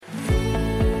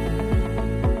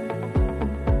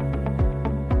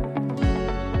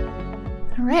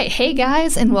right. Hey,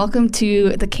 guys, and welcome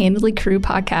to the Candidly Crew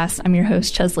podcast. I'm your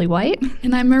host, Chesley White.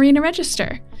 And I'm Marina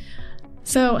Register.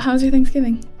 So, how was your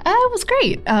Thanksgiving? It was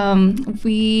great.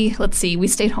 We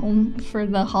stayed home for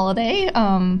the holiday.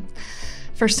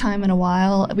 First time in a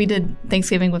while. We did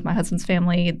Thanksgiving with my husband's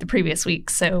family the previous week,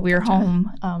 so we were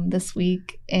home this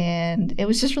week, and it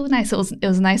was just really nice. It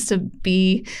was nice to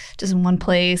be just in one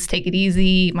place, take it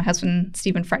easy. My husband,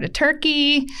 Stephen, fried a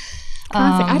turkey.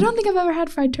 I don't think I've ever had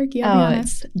fried turkey, I'll be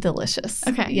honest. It's delicious.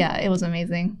 Okay. Yeah, it was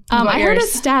amazing. I heard a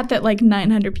stat that like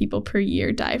 900 people per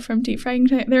year die from deep frying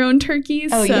their own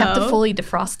turkeys. Oh, so. You have to fully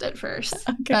defrost it first.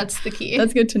 Okay. That's the key.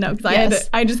 That's good to know, because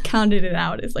I just counted it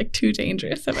out as like too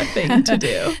dangerous of a thing to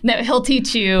do. No, he'll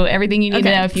teach you everything you need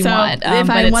to know if you want. If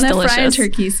I want to fry a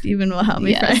turkey, Stephen will help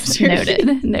me fry a turkey.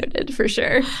 Noted for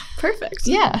sure. Perfect.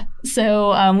 Yeah.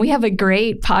 So we have a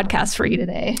great podcast for you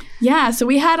today. Yeah. So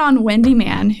we had on Wendy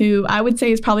Mann, who I would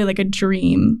say is probably like a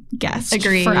dream guest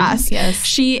for us. Yes.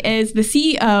 She is the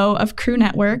CEO of Crew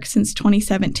Network since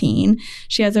 2017.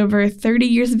 She has over 30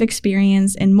 years of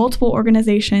experience in multiple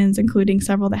organizations, including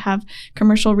several that have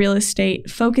commercial real estate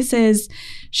focuses.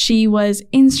 She was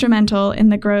instrumental in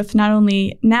the growth not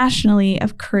only nationally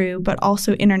of Crew, but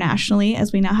also internationally,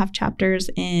 as we now have chapters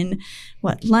in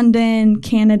London,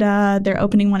 Canada. They're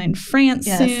opening one in France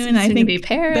soon. I think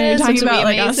Paris, they're talking about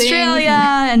like Australia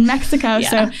and Mexico.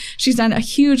 Yeah. So she's done a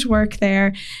huge work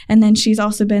there. And then she's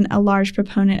also been a large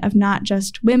proponent of not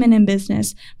just women in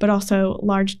business, but also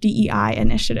large DEI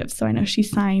initiatives. So I know she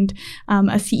signed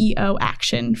a CEO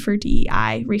action for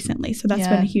DEI recently. So that's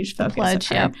been a huge focus of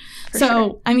her. Yep,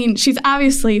 so, I mean, she's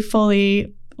obviously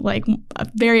fully like a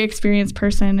very experienced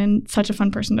person and such a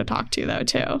fun person to talk to, though,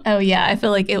 too. Oh, yeah. I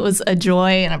feel like it was a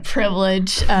joy and a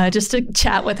privilege just to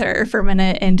chat with her for a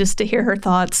minute and just to hear her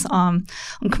thoughts on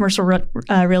commercial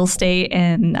real estate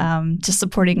and just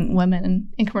supporting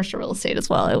women in commercial real estate as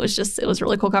well. It was a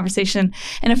really cool conversation.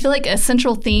 And I feel like a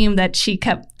central theme that she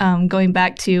kept going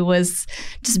back to was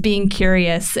just being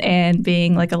curious and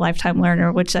being like a lifetime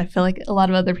learner, which I feel like a lot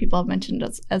of other people have mentioned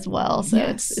as well. So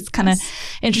it's kind of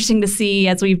interesting to see,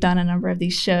 as we've done a number of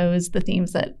these shows, the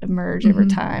themes that emerge over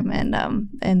time, and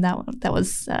that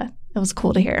was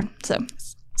cool to hear.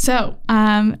 So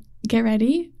get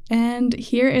ready, and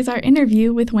here is our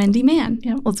interview with Wendy Mann.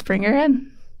 Yeah, let's bring her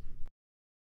in.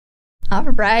 All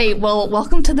right. Well,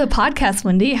 welcome to the podcast,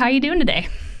 Wendy. How are you doing today?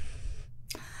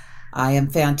 I am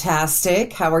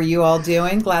fantastic. How are you all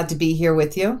doing? Glad to be here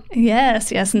with you.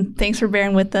 Yes, and thanks for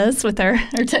bearing with us with our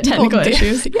technical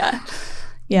issues.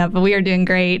 Yeah, but we are doing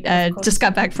great. Just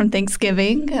got back from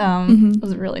Thanksgiving. It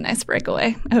was a really nice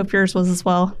breakaway. I hope yours was as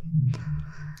well.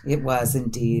 It was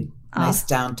indeed. Nice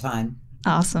downtime.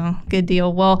 Awesome. Good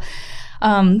deal. Well,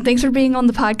 thanks for being on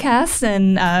the podcast.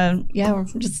 And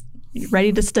we're just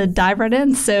ready just to dive right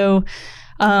in. So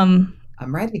I'm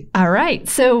ready. All right.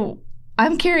 So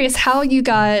I'm curious how you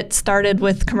got started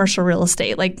with commercial real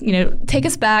estate. Like, take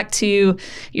us back to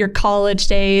your college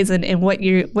days and what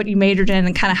you majored in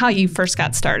and kind of how you first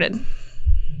got started.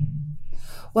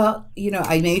 Well,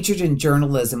 I majored in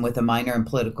journalism with a minor in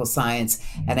political science,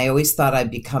 and I always thought I'd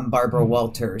become Barbara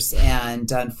Walters.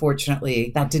 And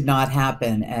unfortunately, that did not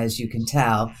happen, as you can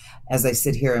tell, as I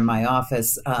sit here in my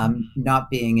office, not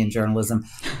being in journalism.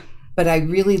 But I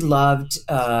really loved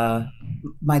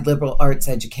my liberal arts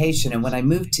education. And when I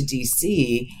moved to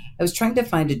DC, I was trying to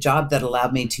find a job that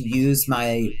allowed me to use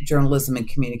my journalism and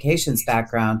communications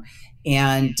background.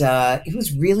 And it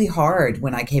was really hard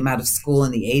when I came out of school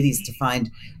in the 80s to find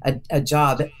a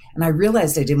job. And I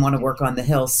realized I didn't want to work on the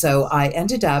Hill. So I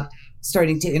ended up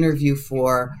starting to interview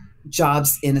for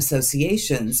jobs in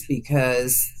associations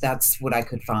because that's what I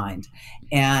could find.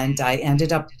 And I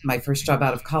ended up, my first job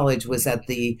out of college was at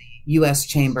the U.S.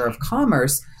 Chamber of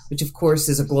Commerce, which of course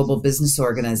is a global business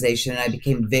organization. And I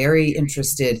became very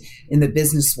interested in the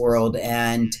business world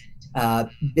and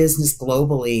business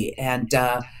globally. And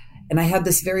I had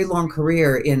this very long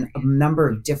career in a number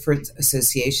of different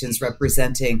associations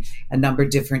representing a number of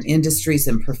different industries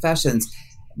and professions.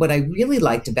 What I really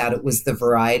liked about it was the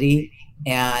variety.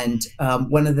 And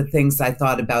one of the things I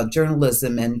thought about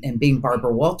journalism and being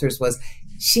Barbara Walters was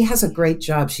she has a great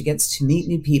job. She gets to meet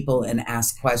new people and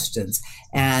ask questions.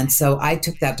 And so I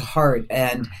took that to heart.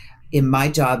 And in my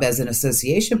job as an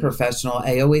association professional,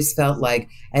 I always felt like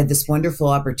I had this wonderful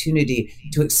opportunity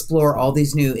to explore all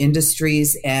these new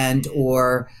industries and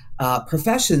or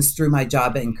professions through my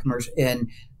job in commercial in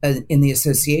the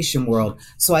association world.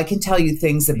 So I can tell you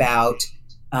things about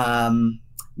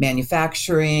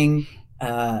manufacturing,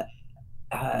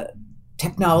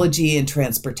 technology and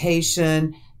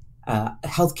transportation,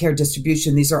 healthcare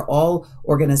distribution. These are all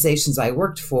organizations I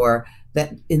worked for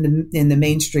that in the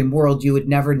mainstream world, you would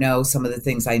never know some of the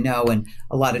things I know and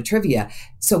a lot of trivia.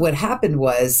 So what happened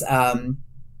was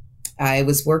I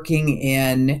was working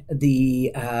in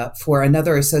for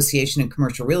another association in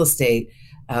commercial real estate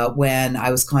when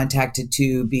I was contacted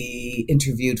to be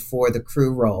interviewed for the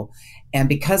crew role. And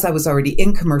because I was already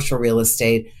in commercial real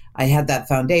estate, I had that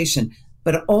foundation.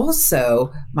 But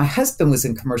also, my husband was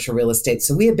in commercial real estate.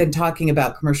 So we had been talking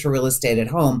about commercial real estate at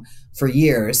home for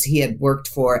years. He had worked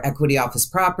for Equity Office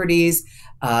Properties,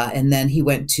 and then he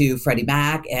went to Freddie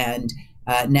Mac, and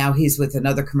now he's with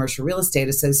another commercial real estate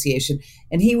association.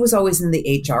 And he was always in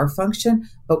the HR function,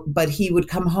 but he would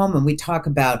come home and we'd talk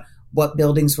about what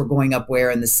buildings were going up where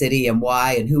in the city and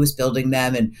why and who was building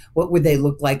them and what would they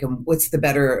look like and what's the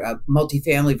better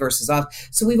multifamily versus off.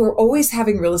 So we were always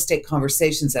having real estate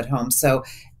conversations at home. So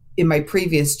in my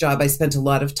previous job, I spent a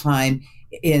lot of time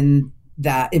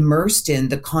immersed in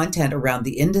the content around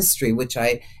the industry,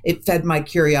 it fed my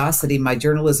curiosity, my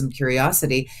journalism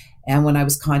curiosity. And when I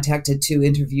was contacted to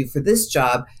interview for this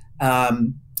job,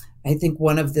 I think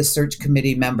one of the search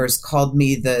committee members called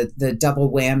me the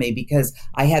double whammy because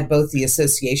I had both the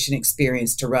association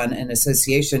experience to run an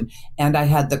association and I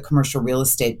had the commercial real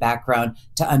estate background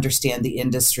to understand the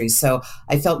industry. So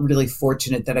I felt really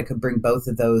fortunate that I could bring both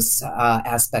of those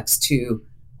aspects to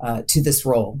this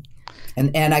role.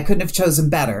 And I couldn't have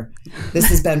chosen better. This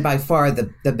has been by far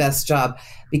the best job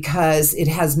because it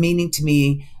has meaning to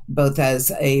me both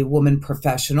as a woman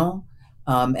professional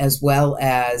as well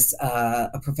as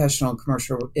a professional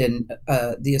commercial in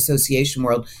the association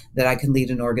world, that I can lead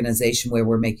an organization where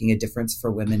we're making a difference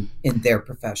for women in their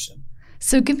profession.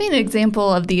 So give me an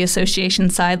example of the association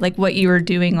side, like what you were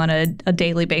doing on a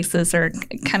daily basis, or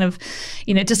kind of,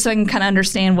 just so I can kind of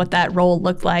understand what that role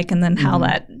looked like and then how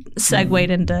that segued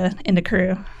into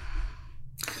crew.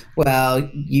 Well,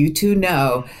 you two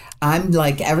know I'm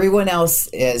like everyone else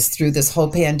is through this whole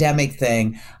pandemic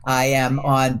thing. I am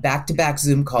on back-to-back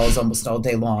Zoom calls almost all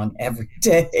day long, every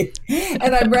day,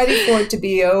 and I'm ready for it to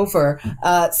be over.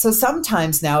 So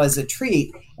sometimes now as a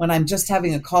treat, when I'm just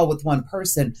having a call with one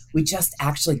person, we just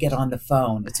actually get on the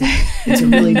phone. It's a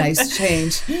really nice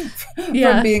change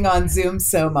from being on Zoom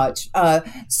so much.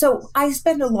 So I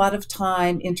spend a lot of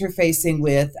time interfacing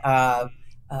with on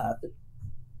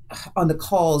the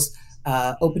calls,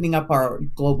 opening up our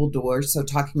global doors. So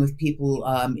talking with people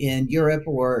in Europe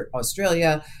or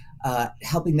Australia,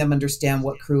 helping them understand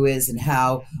what Crew is and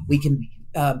how we can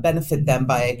benefit them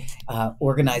by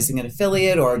organizing an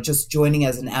affiliate or just joining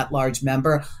as an at-large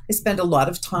member. I spend a lot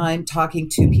of time talking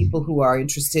to people who are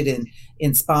interested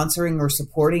in sponsoring or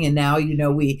supporting. And now,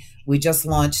 we just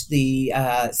launched the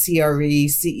CRE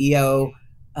CEO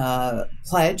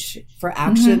pledge for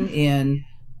action in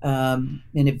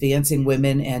advancing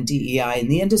women and DEI in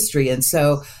the industry. And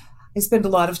so I spend a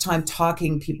lot of time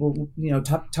talking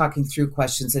through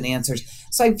questions and answers.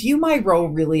 So I view my role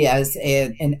really as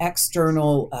an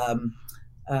external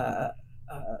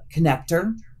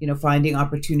connector, finding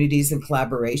opportunities and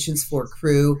collaborations for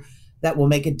Crew that will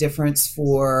make a difference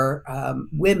for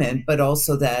women, but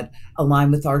also that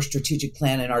align with our strategic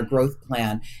plan and our growth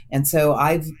plan. And so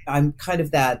I'm kind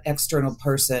of that external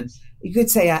person. You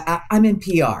could say I'm in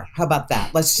PR. How about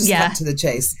that? Let's just cut to the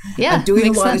chase. Yeah, I'm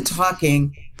doing a lot of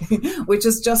talking, which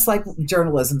is just like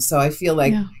journalism. So I feel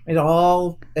like it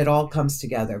all comes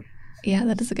together. Yeah,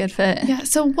 that is a good fit. Yeah.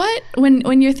 So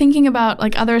when you're thinking about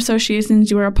like other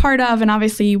associations you were a part of, and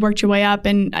obviously you worked your way up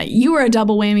and you were a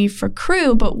double whammy for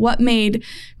Crew, but what made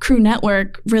Crew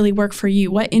Network really work for you?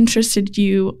 What interested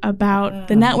you about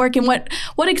the network, and what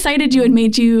excited you and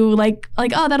made you like,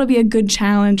 oh, that'll be a good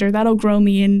challenge, or that'll grow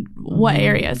me in what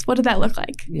areas? What did that look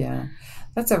like? Yeah.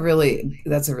 That's a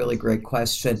really great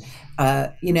question.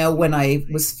 When I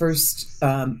was first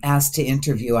asked to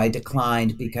interview, I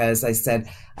declined because I said,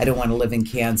 I don't want to live in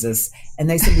Kansas. And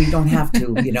they said, we don't have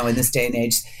to, in this day and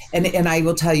age. And I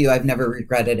will tell you, I've never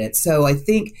regretted it. So I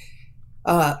think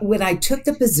when I took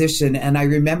the position, and I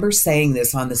remember saying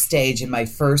this on the stage in my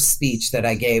first speech that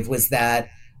I gave, was that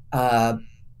I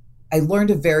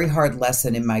learned a very hard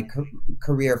lesson in my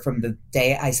career from the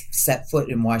day I set foot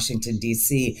in Washington,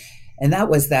 D.C., and that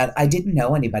was that I didn't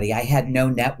know anybody. I had no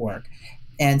network.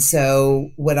 And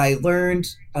so what I learned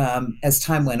as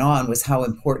time went on was how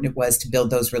important it was to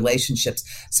build those relationships.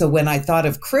 So when I thought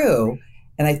of Crew,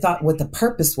 and I thought what the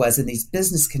purpose was in these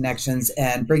business connections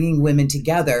and bringing women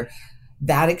together,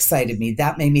 that excited me.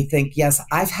 That made me think, yes,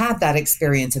 I've had that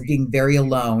experience of being very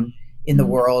alone in the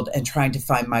world and trying to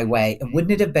find my way. And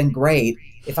wouldn't it have been great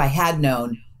if I had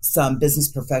known some business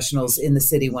professionals in the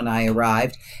city when I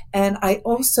arrived? And I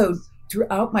also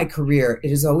throughout my career, it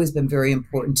has always been very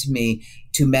important to me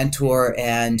to mentor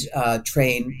and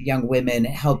train young women,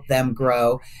 help them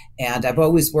grow. And I've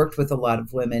always worked with a lot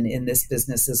of women in this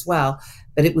business as well,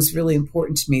 but it was really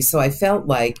important to me. So I felt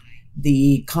like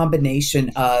the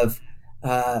combination of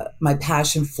my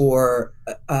passion for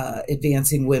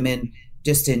advancing women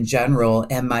just in general,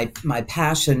 and my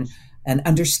passion and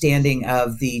understanding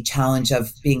of the challenge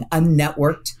of being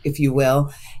unnetworked, if you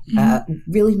will,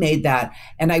 really made that.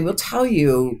 And I will tell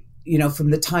you,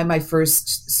 from the time I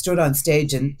first stood on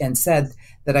stage and said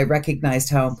that I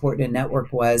recognized how important a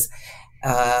network was,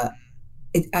 I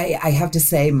have to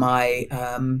say my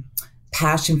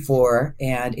passion for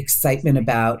and excitement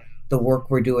about the work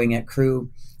we're doing at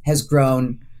Cru has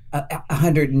grown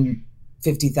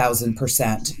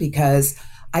 150,000%, because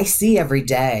I see every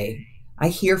day, I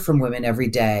hear from women every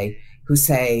day who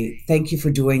say, thank you for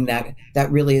doing that.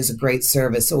 That really is a great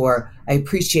service, or I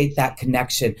appreciate that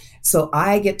connection. So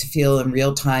I get to feel in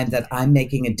real time that I'm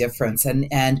making a difference.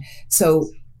 And so,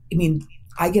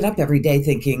 I get up every day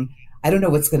thinking, I don't know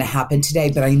what's going to happen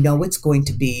today, but I know it's going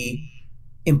to be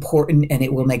important and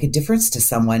it will make a difference to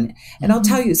someone. And I'll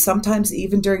tell you, sometimes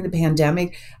even during the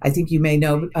pandemic, I think you may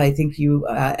know, at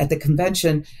the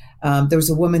convention, there was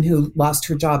a woman who lost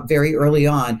her job very early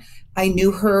on. I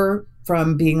knew her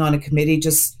from being on a committee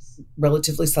just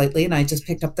relatively slightly, and I just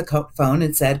picked up the phone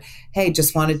and said, hey,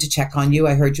 just wanted to check on you.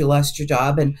 I heard you lost your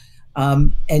job.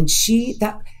 And she,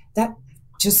 that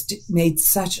just made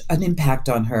such an impact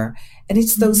on her. And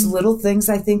it's those little things,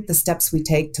 I think, the steps we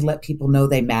take to let people know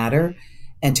they matter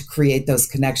and to create those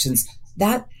connections.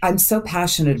 That I'm so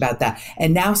passionate about that.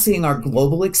 And now seeing our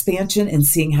global expansion and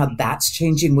seeing how that's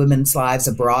changing women's lives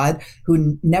abroad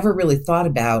who never really thought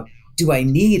about, do I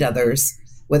need others,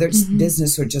 whether it's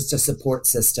business or just a support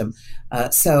system.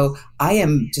 So I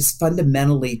am just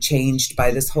fundamentally changed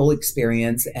by this whole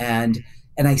experience. And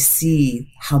I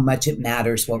see how much it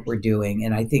matters what we're doing.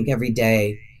 And I think every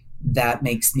day that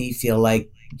makes me feel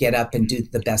like get up and do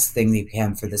the best thing that you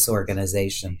can for this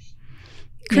organization.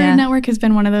 Cru Network has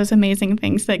been one of those amazing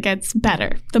things that gets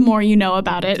better the more you know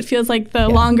about it. It feels like the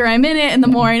longer I'm in it and the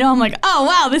more I know, I'm like, oh,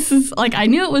 wow, this is like, I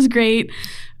knew it was great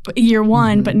year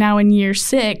one, but now in year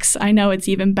 6, I know it's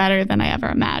even better than I ever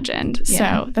imagined.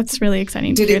 So that's really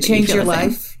exciting to hear. Did it change your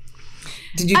life?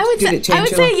 I would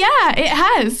say, yeah, it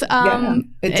has.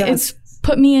 It does. It's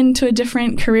put me into a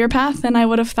different career path than I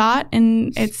would have thought.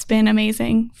 And it's been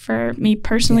amazing for me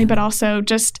personally, but also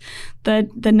just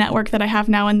the network that I have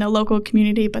now in the local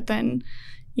community, but then,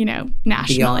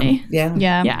 nationally.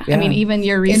 Yeah. I mean, even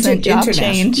your recent job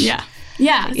change. Yeah.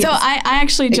 So I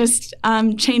actually just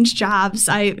changed jobs.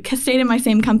 I stayed in my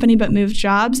same company but moved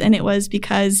jobs, and it was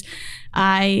because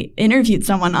I interviewed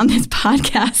someone on this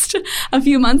podcast a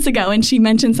few months ago, and she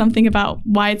mentioned something about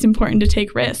why it's important to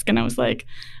take risk. And I was like,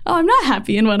 oh, I'm not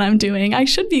happy in what I'm doing. I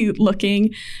should be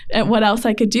looking at what else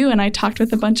I could do. And I talked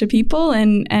with a bunch of people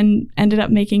and ended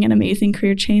up making an amazing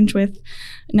career change with,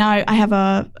 now I have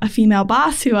a female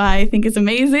boss who I think is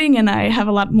amazing, and I have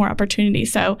a lot more opportunity.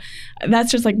 So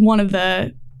that's just like one of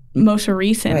the most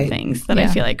recent things that I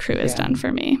feel like Cru has done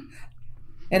for me.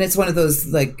 And it's one of those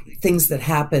like things that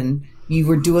happen. You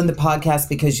were doing the podcast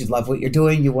because you love what you're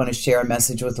doing. You want to share a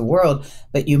message with the world,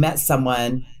 but you met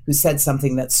someone who said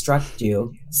something that struck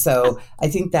you. So I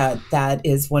think that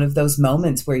is one of those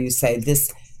moments where you say,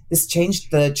 this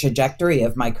changed the trajectory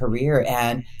of my career,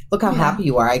 and look how happy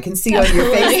you are. I can see on your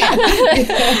face.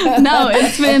 No,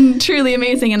 it's been truly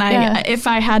amazing. And if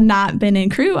I had not been in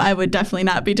Cru, I would definitely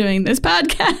not be doing this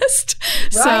podcast.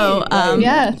 Right, So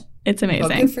it's amazing.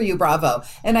 Well, good for you. Bravo.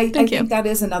 And I think that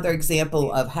is another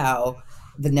example of how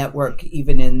the network,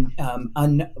 even in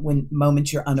when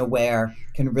moments you're unaware,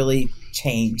 can really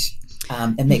change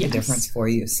and make a difference for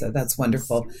you. So that's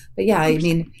wonderful. But yeah, I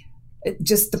mean,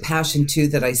 just the passion too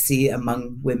that I see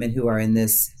among women who are in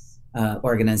this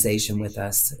organization with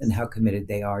us, and how committed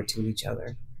they are to each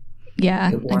other. Yeah,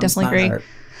 I definitely agree. Heart.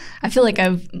 I feel like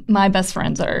my best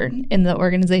friends are in the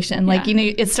organization. Like,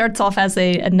 it starts off as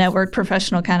a network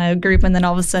professional kind of group, and then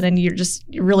all of a sudden you're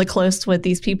really close with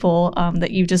these people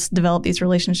that you just developed these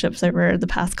relationships over the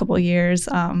past couple of years.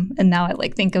 And now I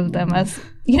think of them as,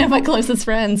 my closest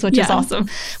friends, which is awesome.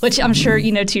 Which I'm sure,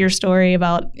 to your story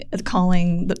about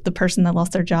calling the person that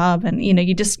lost their job, and,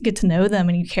 you just get to know them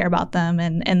and you care about them,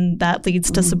 and that leads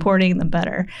to supporting them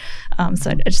better. So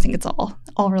I just think it's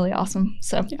all really awesome.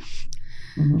 So,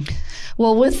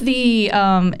 Well, with the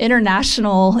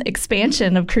international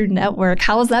expansion of Cru Network,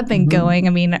 how has that been going? I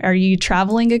mean, are you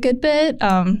traveling a good bit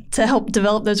to help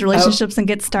develop those relationships and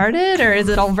get started, or is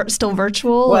it all still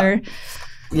virtual?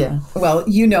 Yeah. Well,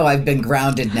 you know, I've been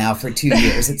grounded now for 2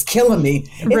 years. It's killing me.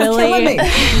 It's Really? killing me.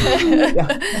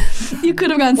 Yeah. You could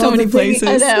have gone so many places.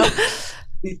 I know.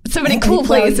 So many cool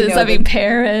places. Well, you know,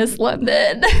 Paris,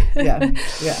 London. Yeah.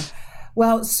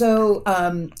 Well, so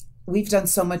we've done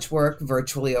so much work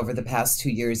virtually over the past 2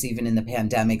 years, even in the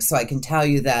pandemic. So I can tell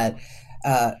you that,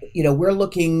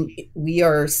 we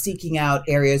are seeking out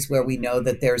areas where we know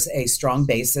that there's a strong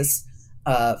basis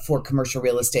for commercial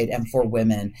real estate and for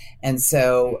women. And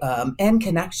so, and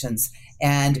connections.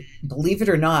 And believe it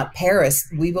or not, Paris,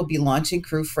 we will be launching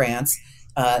Crew France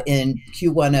in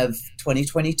Q1 of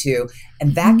 2022.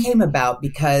 And that came about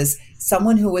because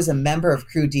someone who was a member of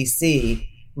Crew DC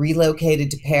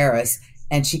relocated to Paris,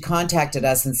 and she contacted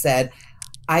us and said,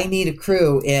 I need a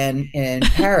crew in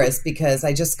Paris because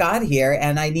I just got here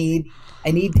and I need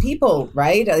people,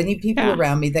 right? I need people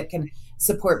around me that can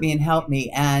support me and help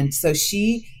me. And so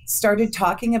she started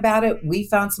talking about it. We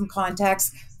found some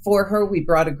contacts for her. We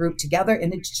brought a group together,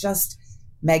 and it's just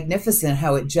magnificent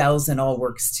how it gels and all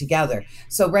works together.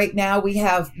 So right now we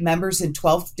have members in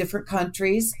 12 different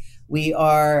countries. We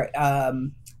are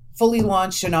fully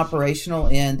launched and operational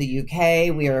in the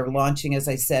UK. We are launching, as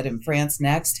I said, in France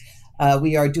next.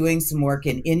 We are doing some work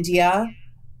in India,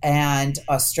 and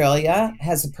Australia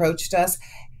has approached us.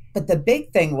 But the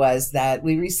big thing was that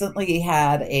we recently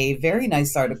had a very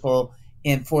nice article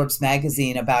in Forbes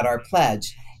magazine about our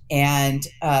pledge. And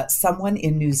someone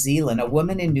in New Zealand, a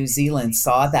woman in New Zealand,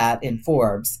 saw that in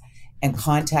Forbes and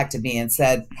contacted me and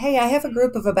said, hey, I have a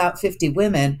group of about 50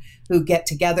 women who get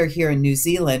together here in New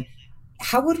Zealand.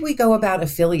 How would we go about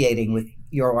affiliating with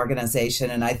your organization?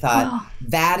 And I thought,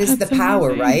 that is the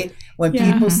power, amazing. Right? When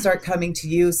people start coming to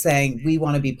you saying, we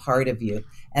want to be part of you.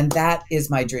 And that is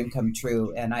my dream come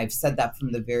true. And I've said that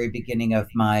from the very beginning of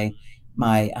my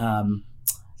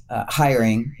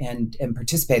hiring and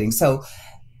participating. So,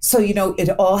 it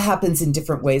all happens in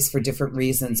different ways for different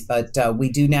reasons, but we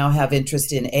do now have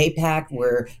interest in APAC.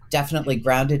 We're definitely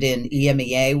grounded in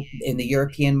EMEA, in the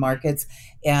European markets.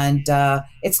 And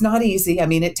it's not easy. I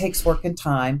mean, it takes work and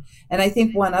time. And I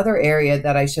think one other area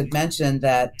that I should mention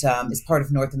that is part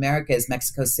of North America is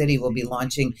Mexico City. We'll be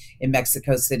launching in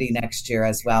Mexico City next year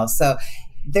as well. So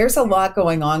there's a lot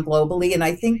going on globally. And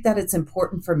I think that it's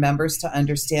important for members to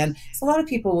understand. So a lot of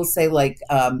people will say, like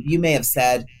you may have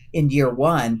said, in year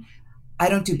one, I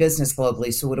don't do business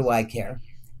globally, so what do I care?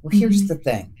 Well, here's the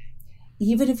thing.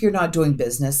 Even if you're not doing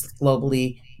business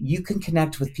globally, you can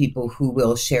connect with people who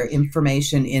will share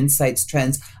information, insights,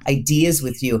 trends, ideas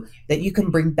with you that you can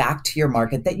bring back to your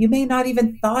market that you may not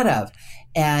even thought of.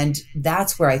 And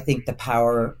that's where I think the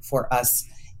power for us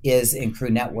is in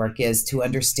Crew Network, is to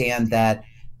understand that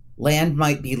land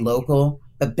might be local,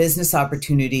 but business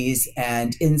opportunities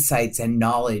and insights and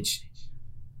knowledge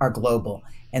are global.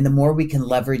 And the more we can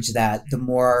leverage that, the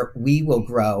more we will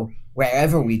grow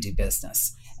wherever we do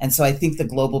business. And so I think the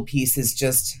global piece is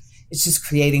just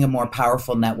creating a more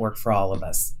powerful network for all of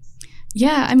us.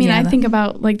 Yeah, I mean, I think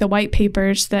about like the white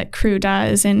papers that Crew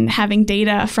does, and having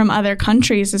data from other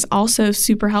countries is also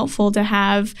super helpful to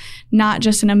have not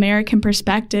just an American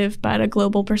perspective, but a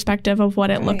global perspective of what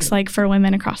it looks like for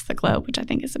women across the globe, which I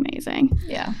think is amazing.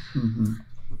 Yeah. Mm-hmm.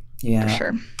 Yeah. For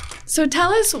sure. So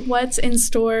tell us what's in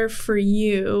store for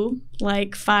you,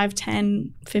 like 5,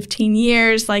 10, 15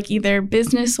 years, like either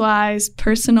business-wise,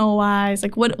 personal-wise,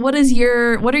 like what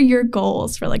are your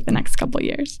goals for like the next couple of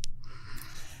years?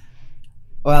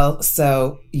 Well,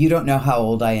 so you don't know how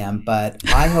old I am, but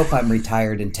I hope I'm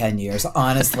retired in 10 years,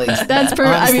 honestly. That's perfect.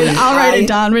 I mean, I'll write it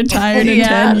down, retired in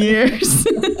 10 years.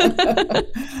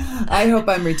 I hope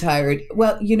I'm retired.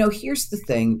 Well, here's the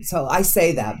thing. So I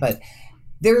say that, but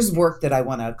there's work that I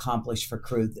want to accomplish for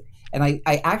Crew. And I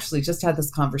actually just had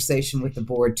this conversation with the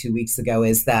board 2 weeks ago,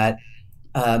 is that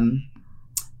the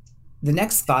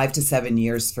next 5 to 7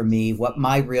 years for me, what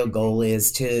my real goal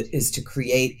is to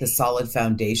create the solid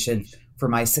foundation for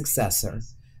my successor.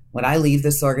 When I leave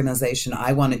this organization,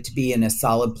 I want it to be in a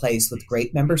solid place with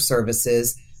great member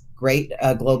services, great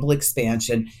global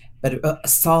expansion, but a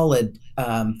solid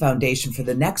foundation for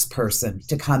the next person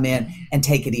to come in and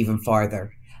take it even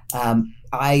farther.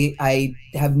 I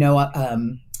have no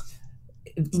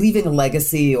leaving a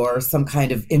legacy or some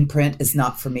kind of imprint is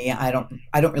not for me. I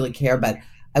don't really care, but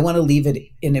I want to leave it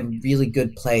in a really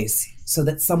good place so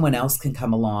that someone else can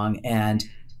come along and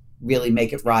really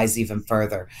make it rise even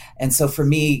further. And so for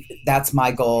me, that's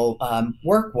my goal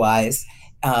work-wise.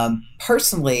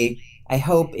 Personally, I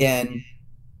hope in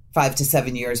 5 to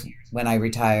 7 years when I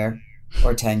retire,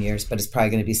 or 10 years, but it's probably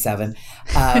going to be 7,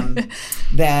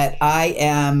 that I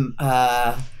am,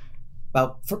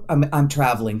 I'm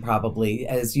traveling probably.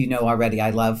 As you know already, I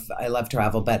love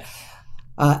travel, but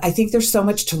I think there's so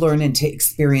much to learn and to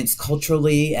experience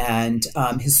culturally and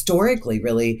historically,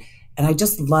 really. And I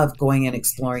just love going and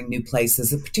exploring new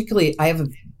places. And particularly, I have a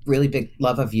really big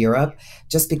love of Europe,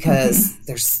 just because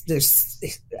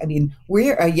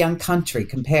we're a young country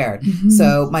compared.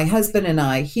 So my husband and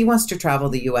I, he wants to travel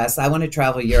the US, I want to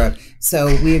travel Europe.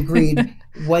 So we agreed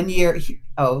 1 year. He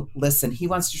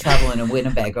wants to travel in a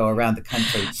Winnebago around the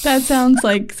country. That sounds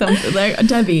like something like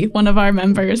Debbie, one of our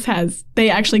members, they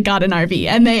actually got an RV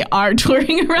and they are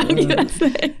touring around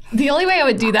USA. The only way I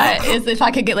would do that is if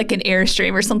I could get like an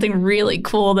Airstream or something really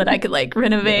cool that I could like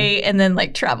renovate and then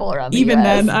like travel around the Even US.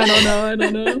 then, I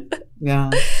don't know. Yeah.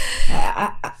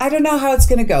 I don't know how it's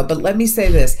going to go, but let me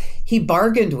say this. He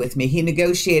bargained with me. He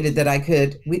negotiated that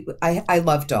I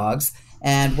love dogs.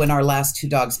 And when our last 2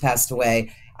 dogs passed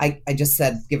away, I just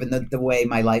said, given the way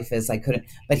my life is, I couldn't.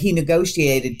 But he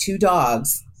negotiated 2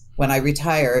 dogs when I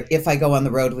retire if I go on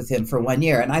the road with him for 1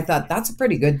 year. And I thought, that's a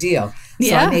pretty good deal.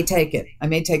 So I may take it. I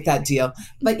may take that deal.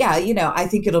 But yeah, I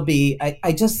think it'll be,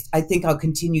 I think I'll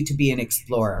continue to be an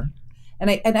explorer.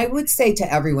 And I would say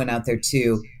to everyone out there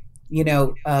too,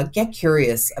 get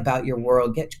curious about your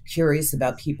world, get curious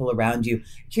about people around you.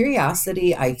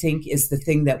 Curiosity, I think, is the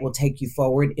thing that will take you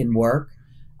forward in work,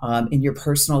 in your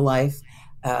personal life.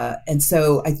 And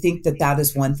so I think that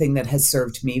is one thing that has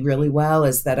served me really well,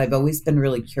 is that I've always been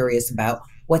really curious about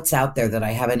what's out there that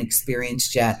I haven't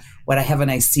experienced yet, what haven't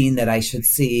I seen that I should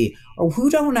see, or who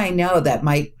don't I know that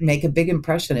might make a big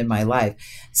impression in my life.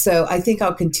 So I think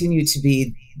I'll continue to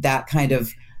be that kind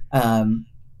of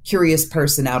curious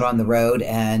person out on the road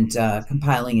and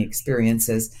compiling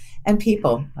experiences and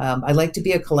people. I like to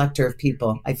be a collector of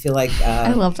people. I feel like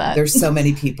I love that. There's so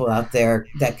many people out there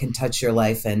that can touch your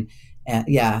life and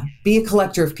be a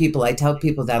collector of people. I tell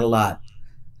people that a lot.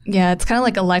 Yeah, it's kind of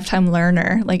like a lifetime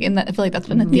learner. Like I feel like that's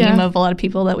been the theme of a lot of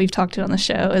people that we've talked to on the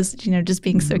show is, just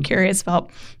being so curious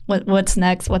about what's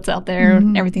next, what's out there,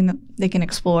 everything that they can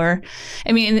explore.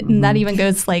 I mean, and that even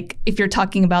goes like if you're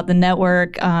talking about the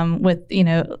network with,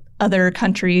 other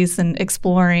countries and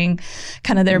exploring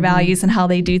kind of their values and how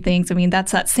they do things. I mean,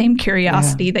 that's that same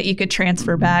curiosity that you could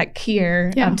transfer back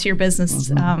here to your business,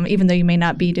 even though you may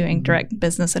not be doing direct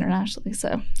business internationally.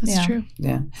 So that's true.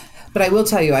 Yeah. But I will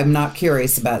tell you, I'm not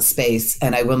curious about space,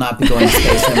 and I will not be going to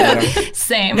space no matter.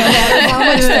 Same. No matter how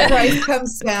much the price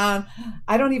comes down.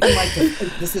 I don't even like to,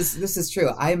 this is true.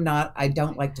 I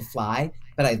don't like to fly,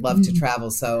 but I love to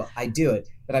travel. So I do it.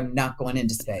 But I'm not going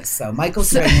into space. So Michael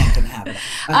Strahan can have it.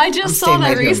 I just saw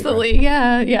that recently.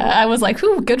 Yeah. I was like,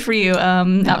 "Ooh, good for you."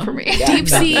 Not for me. Yeah, Deep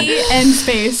sea and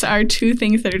space are 2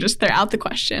 things that are they're out the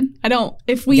question.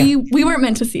 We weren't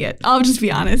meant to see it. I'll just be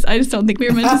honest. I just don't think we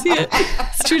were meant to see it.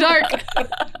 It's too dark.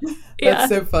 That's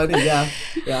so funny. Yeah.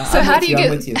 So how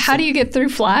do you get through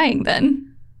flying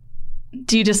then?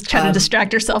 Do you just try to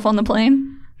distract yourself on the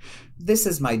plane? This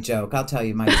is my joke. I'll tell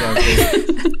you my joke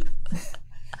is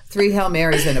 3 Hail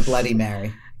Marys and a Bloody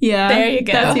Mary. Yeah. There you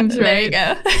go. That seems right.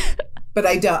 There you go. But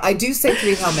I do say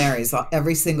 3 Hail Marys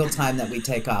every single time that we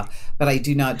take off. But I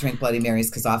do not drink Bloody Marys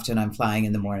because often I'm flying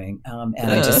in the morning, and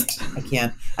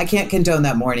I can't condone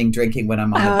that morning drinking when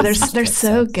I'm on. Oh, they're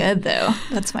so good though.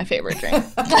 That's my favorite drink.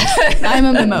 I'm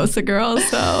a mimosa girl,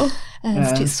 so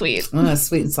it's too sweet.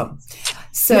 Sweet and salt.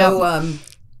 So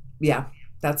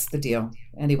that's the deal.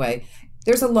 Anyway,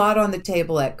 there's a lot on the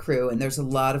table at Crew, and there's a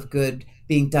lot of good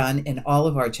being done in all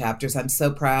of our chapters. I'm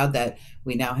so proud that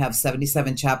we now have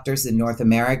 77 chapters in North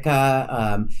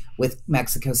America, with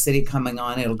Mexico City coming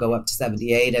on. It'll go up to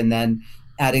 78. And then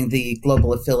adding the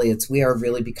global affiliates, we are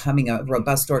really becoming a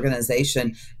robust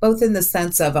organization, both in the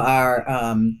sense of our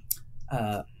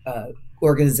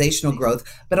organizational growth,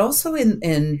 but also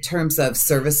in terms of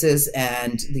services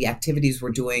and the activities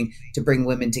we're doing to bring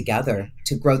women together,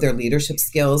 to grow their leadership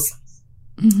skills,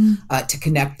 to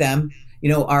connect them.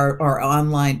 Our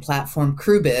online platform,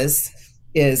 CrewBiz,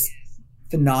 is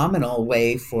phenomenal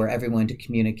way for everyone to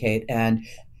communicate, and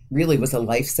really was a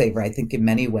lifesaver, I think, in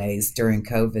many ways during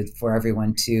COVID for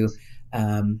everyone to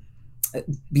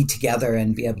be together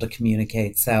and be able to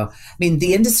communicate. So, I mean,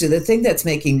 the industry, the thing that's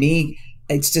making me,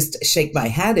 it's just shake my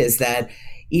head is that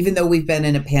even though we've been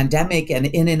in a pandemic and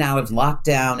in and out of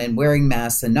lockdown and wearing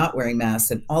masks and not wearing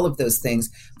masks and all of those things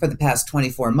for the past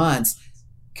 24 months,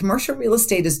 commercial real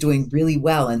estate is doing really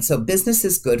well. And so business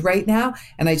is good right now.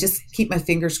 And I just keep my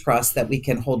fingers crossed that we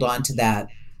can hold on to that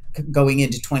going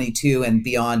into 22 and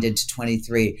beyond into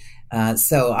 23.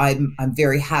 So I'm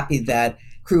very happy that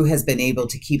Crew has been able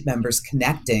to keep members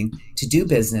connecting to do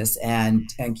business and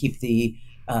keep the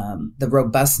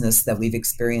robustness that we've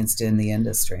experienced in the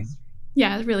industry.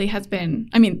 Yeah, it really has been,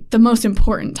 the most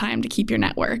important time to keep your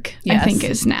network, yes. I think,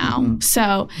 is now.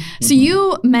 So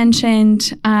you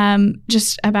mentioned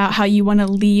just about how you want to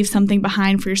leave something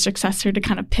behind for your successor to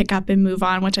kind of pick up and move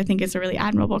on, which I think is a really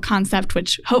admirable concept,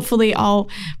 which hopefully all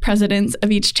presidents of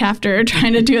each chapter are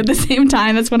trying to do at the same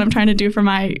time. That's what I'm trying to do for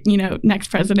my, next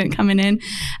president coming in.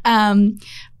 So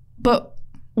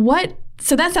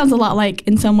that sounds a lot like,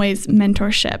 in some ways,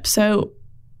 mentorship. So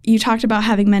you talked about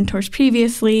having mentors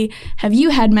previously. Have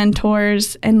you had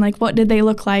mentors, and what did they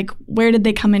look like? Where did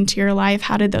they come into your life?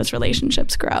 How did those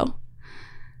relationships grow?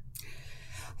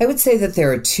 I would say that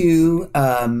there are two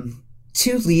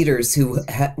leaders who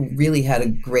really had a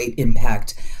great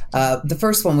impact. The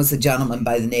first one was a gentleman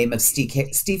by the name of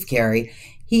Steve Carey.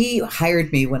 He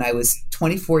hired me when I was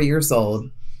 24 years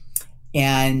old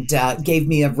and gave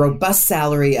me a robust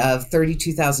salary of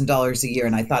 $32,000 a year,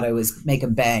 and I thought I was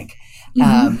making bank.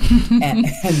 But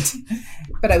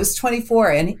I was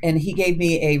 24, and he gave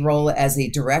me a role as a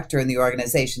director in the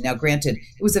organization. Now, granted,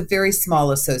 it was a very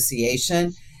small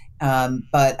association,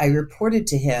 but I reported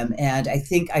to him, and I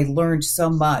think I learned so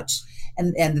much.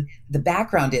 And the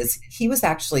background is he was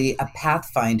actually a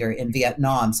pathfinder in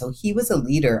Vietnam, so he was a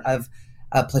leader of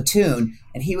a platoon,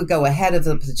 and he would go ahead of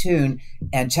the platoon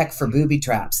and check for booby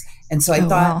traps. And so I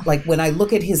thought, when I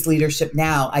look at his leadership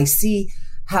now, I see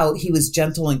how he was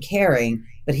gentle and caring,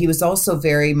 but he was also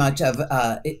very much of,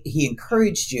 he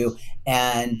encouraged you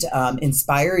and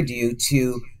inspired you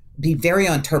to be very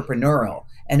entrepreneurial.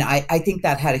 And I think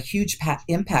that had a huge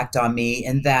impact on me,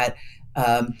 in that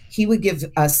he would give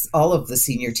us, all of the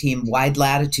senior team, wide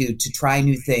latitude to try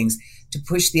new things, to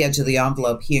push the edge of the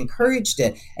envelope. He encouraged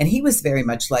it, and he was very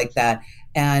much like that.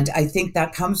 And I think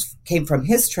that came from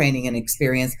his training and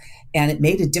experience, and it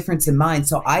made a difference in mine.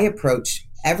 So I approach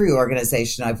every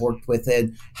organization I've worked with,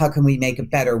 and how can we make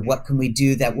it better? What can we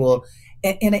do that will,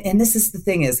 and this is the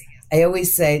thing is, I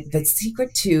always say the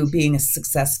secret to being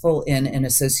successful in an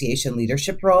association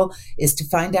leadership role is to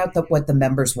find out what the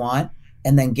members want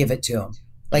and then give it to them.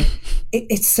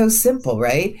 It's so simple,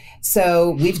 right?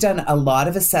 So we've done a lot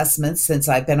of assessments since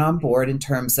I've been on board in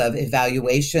terms of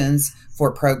evaluations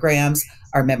for programs,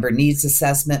 our member needs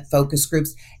assessment, focus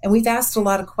groups, and we've asked a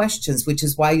lot of questions, which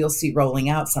is why you'll see rolling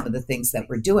out some of the things that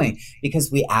we're doing, because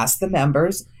we ask the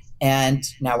members, and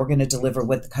now we're going to deliver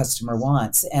what the customer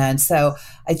wants. And so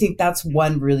I think that's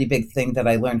one really big thing that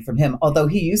I learned from him, although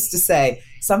he used to say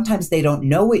sometimes they don't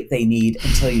know what they need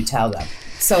until you tell them.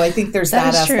 So I think there's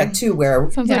that aspect too, where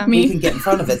we can get in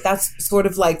front of it. That's sort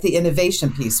of like the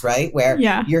innovation piece, right? Where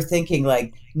you're thinking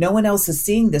no one else is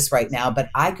seeing this right now, but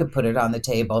I could put it on the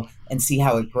table and see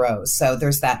how it grows. So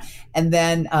there's that. And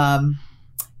then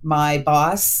my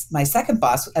second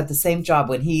boss at the same job,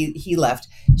 when he left,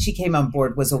 she came on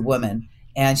board, was a woman.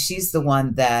 And she's the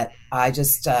one that I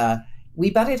just, we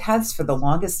butted heads for the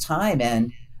longest time.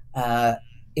 And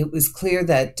it was clear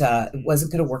that it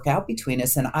wasn't going to work out between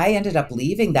us. And I ended up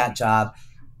leaving that job.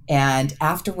 And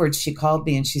afterwards, she called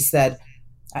me and she said,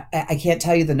 I can't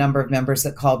tell you the number of members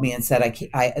that called me and said,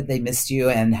 they missed you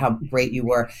and how great you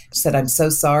were. She said, I'm so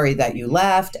sorry that you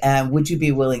left. And would you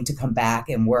be willing to come back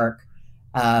and work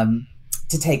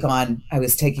to take on, I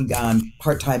was taking on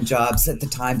part-time jobs at the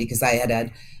time because I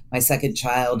had my second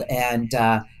child. And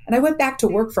I went back to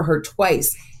work for her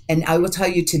twice. And I will tell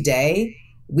you today,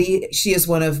 she is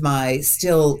one of my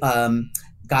still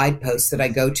guideposts that I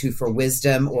go to for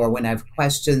wisdom, or when I have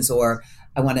questions, or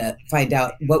I want to find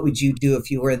out what would you do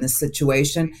if you were in this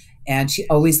situation. And she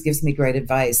always gives me great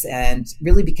advice, and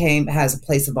really has a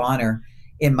place of honor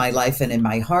in my life and in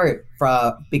my heart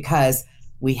because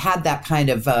we had that kind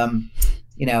of,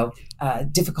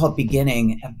 difficult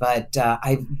beginning, but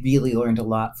I really learned a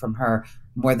lot from her,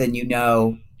 more than you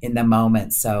know in the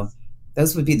moment. So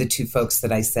those would be the two folks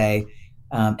that I say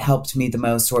helped me the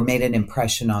most or made an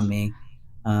impression on me.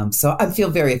 So I feel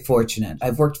very fortunate.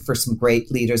 I've worked for some great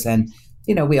leaders, and,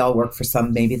 we all work for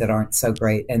some maybe that aren't so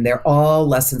great, and they're all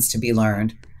lessons to be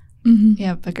learned. Mm-hmm.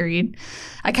 Yep, agreed.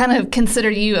 I kind of consider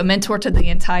you a mentor to the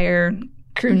entire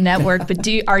Crew network, but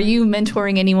are you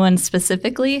mentoring anyone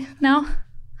specifically now?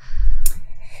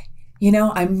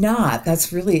 I'm not.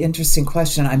 That's a really interesting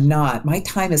question. I'm not. My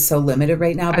time is so limited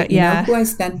right now, but you know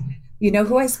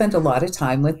who I spend a lot of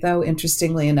time with, though,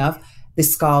 interestingly enough? The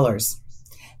scholars.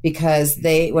 Because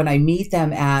when I meet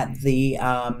them at the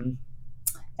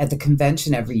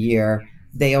convention every year,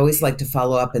 they always like to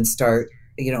follow up and start,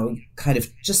 kind of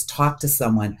just talk to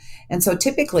someone. And so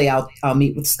typically I'll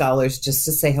meet with scholars just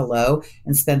to say hello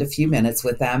and spend a few minutes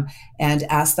with them and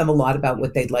ask them a lot about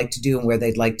what they'd like to do and where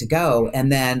they'd like to go.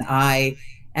 And then I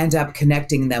end up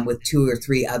connecting them with 2 or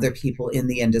 3 other people in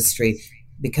the industry.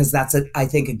 because that's I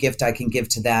think a gift I can give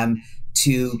to them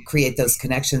to create those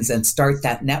connections and start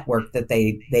that network that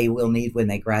they will need when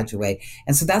they graduate.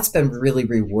 And so that's been really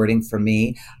rewarding for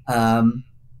me.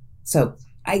 So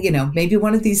maybe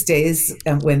one of these days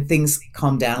when things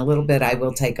calm down a little bit, I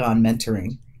will take on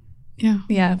mentoring.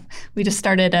 Yeah. We just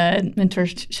started a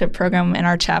mentorship program in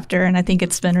our chapter, and I think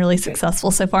it's been really successful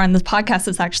so far. And this podcast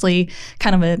is actually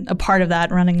kind of a part of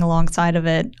that, running alongside of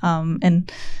it. And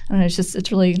I don't know,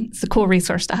 it's a cool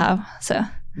resource to have. So.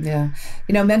 Yeah.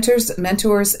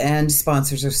 Mentors and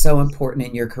sponsors are so important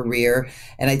in your career.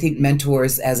 And I think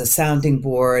mentors as a sounding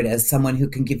board, as someone who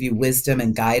can give you wisdom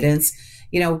and guidance,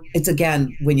 it's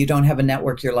again, when you don't have a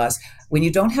network, you're lost. When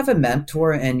you don't have a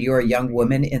mentor and you're a young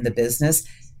woman in the business,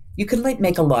 you could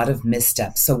make a lot of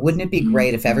missteps. So wouldn't it be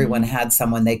great if everyone had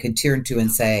someone they could turn to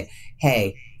and say,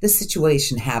 hey, this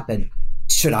situation happened.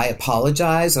 Should I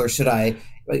apologize or should I,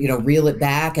 reel it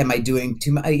back? Am I doing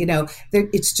too much?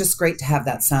 It's just great to have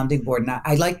that sounding board. And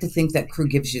I like to think that Cru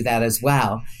gives you that as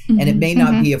well. And it may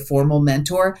not be a formal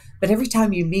mentor, but every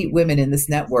time you meet women in this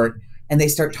network and they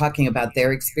start talking about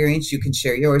their experience, you can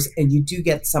share yours. And you do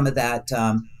get some of that,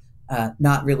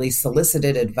 not really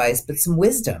solicited advice, but some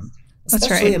wisdom.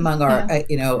 Especially among our,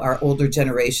 our older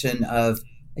generation of,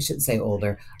 I shouldn't say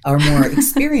older, our more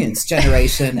experienced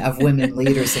generation of women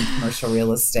leaders in commercial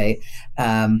real estate.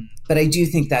 But I do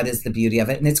think that is the beauty of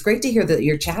it. And it's great to hear that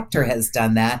your chapter has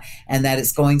done that and that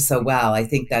it's going so well. I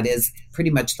think that is pretty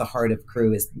much the heart of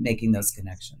Cru, is making those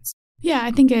connections. Yeah,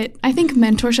 I think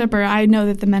mentorship, or I know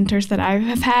that the mentors that I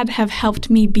have had have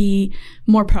helped me be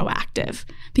more proactive,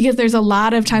 because there's a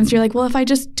lot of times you're like, well, if I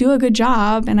just do a good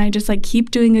job and I just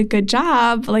keep doing a good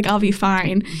job, I'll be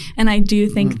fine. And I do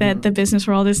think that the business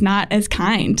world is not as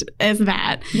kind as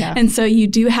that. Yeah. And so you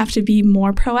do have to be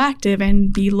more proactive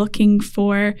and be looking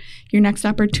for your next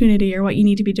opportunity or what you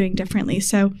need to be doing differently.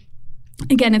 So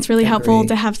again, it's really helpful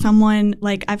to have someone,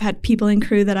 I've had people in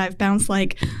Cru that I've bounced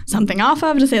something off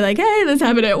of to say hey, this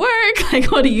happened at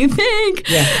work. What do you think?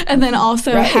 Yeah. And then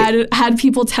also had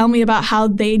people tell me about how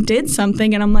they did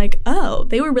something. And I'm like, oh,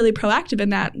 they were really proactive in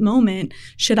that moment.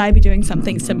 Should I be doing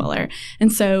something similar?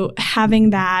 And so having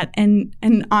that and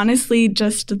honestly,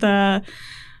 just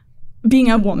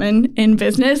being a woman in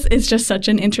business is just such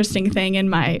an interesting thing. And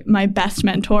my best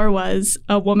mentor was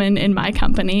a woman in my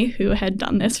company who had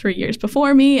done this for years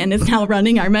before me and is now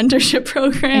running our mentorship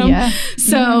program. Yeah.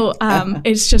 So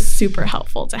it's just super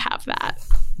helpful to have that.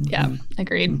 Yeah,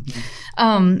 agreed.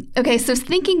 Okay, so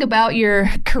thinking about your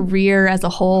career as a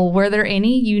whole, were there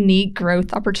any unique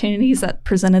growth opportunities that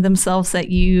presented themselves that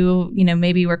you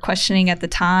maybe were questioning at the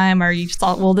time, or you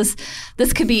thought, well, this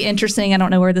could be interesting, I don't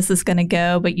know where this is going to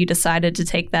go, but you decided to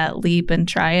take that leap and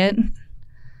try it?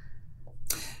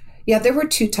 Yeah, there were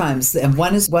two times, and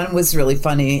one was really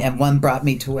funny, and one brought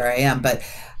me to where I am. But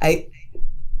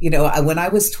when I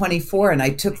was 24 and I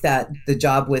took the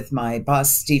job with my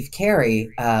boss, Steve Carey,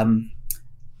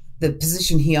 the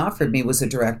position he offered me was a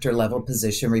director level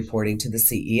position reporting to the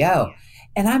CEO.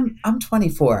 And I'm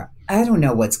 24. I don't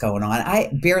know what's going on.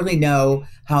 I barely know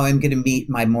how I'm going to meet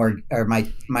my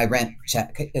my rent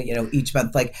check, each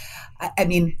month.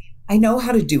 I know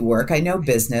how to do work. I know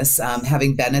business,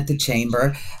 having been at the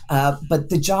chamber. But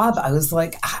the job, I was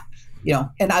like,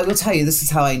 and I will tell you, this is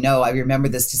how I know. I remember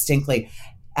this distinctly.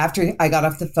 After I got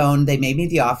off the phone, they made me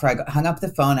the offer. I hung up the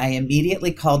phone. I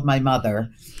immediately called my mother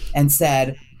and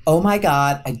said, oh my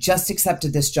God, I just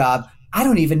accepted this job. I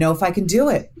don't even know if I can do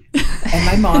it. And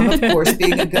my mom, of course,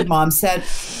 being a good mom, said,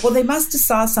 well, they must have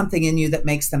saw something in you that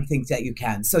makes them think that you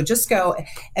can. So just go.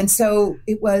 And so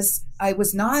I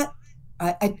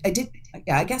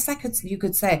guess you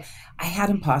could say I had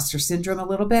imposter syndrome a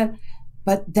little bit,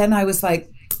 but then I was like,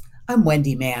 I'm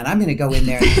Wendy Mann. I'm going to go in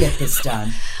there and get this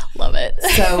done. Love it.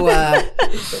 So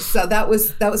that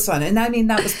was fun. And I mean,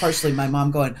 that was partially my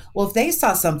mom going, well, if they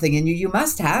saw something in you, you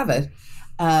must have it.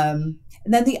 And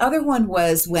then the other one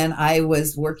was when I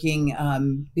was working,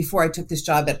 before I took this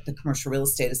job at the Commercial Real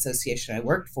Estate Association I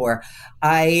worked for,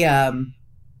 that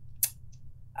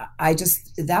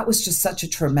was just such a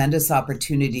tremendous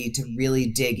opportunity to really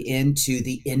dig into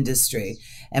the industry.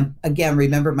 And again,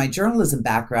 remember my journalism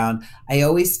background, I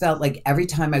always felt like every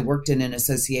time I worked in an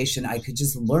association, I could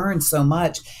just learn so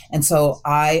much. And so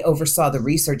I oversaw the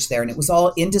research there, and it was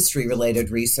all industry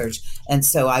related research. And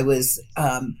so I was,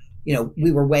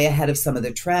 we were way ahead of some of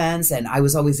the trends, and I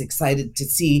was always excited to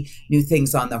see new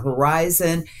things on the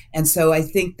horizon. And so I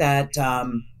think that,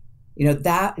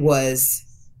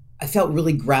 I felt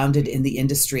really grounded in the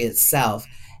industry itself.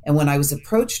 And when I was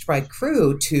approached by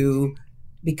Cru to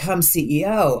become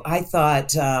CEO, I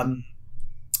thought, I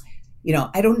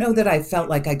don't know that I felt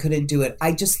like I couldn't do it.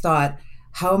 I just thought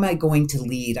how am I going to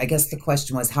lead? I guess the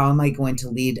question was, how am I going to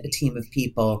lead a team of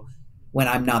people when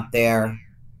I'm not there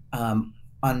on,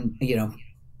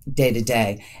 day to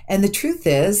day? And the truth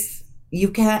is, you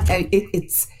can't,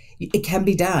 it can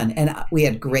be done. And we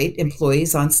had great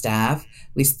employees on staff.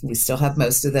 We still have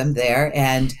most of them there,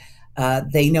 and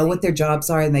they know what their jobs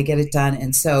are and they get it done.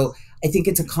 And so I think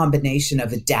it's a combination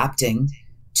of adapting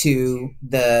to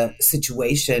the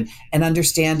situation and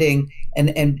understanding.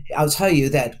 And I'll tell you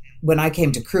that when I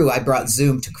came to Cru, I brought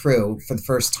Zoom to Cru for the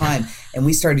first time, and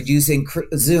we started using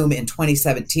Zoom in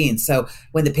 2017. So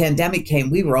when the pandemic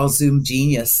came, we were all Zoom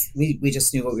genius. We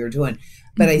just knew what we were doing.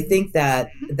 But I think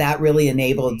that really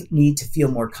enabled me to feel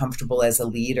more comfortable as a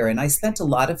leader. And I spent a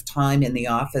lot of time in the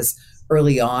office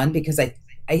early on because I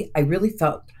really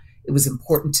felt it was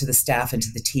important to the staff and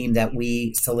to the team that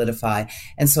we solidify.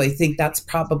 And so I think that's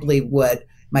probably what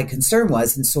my concern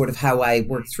was, and sort of how I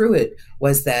worked through it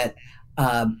was that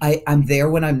I'm there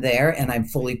when I'm there, and I'm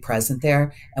fully present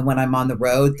there. And when I'm on the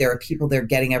road, there are people there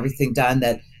getting everything done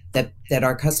that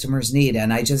our customers need.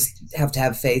 And I just have to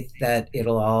have faith that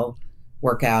it'll all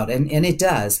work out. And it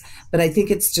does. But I think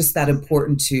it's just that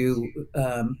important to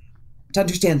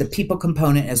understand the people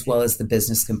component as well as the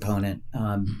business component.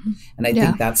 And I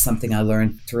think that's something I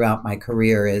learned throughout my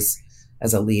career is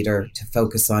as a leader, to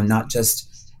focus on not just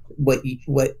what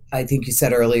I think you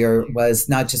said earlier was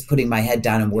not just putting my head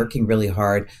down and working really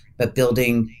hard, but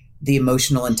building the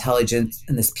emotional intelligence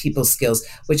and this people skills,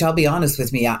 which I'll be honest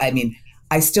with me. I mean,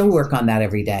 I still work on that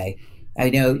every day. I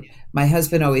know my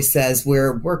husband always says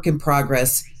we're work in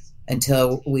progress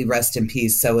until we rest in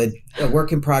peace. So a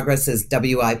work in progress is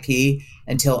WIP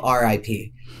until RIP.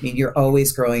 I mean, you're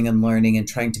always growing and learning and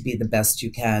trying to be the best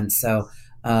you can. So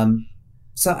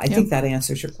I think that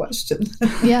answers your question.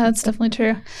 Yeah, that's definitely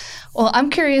true. Well, I'm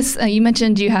curious, you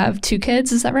mentioned you have 2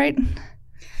 kids, is that right?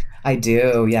 I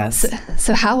do, yes.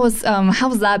 So how has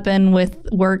that been with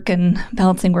work and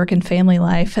balancing work and family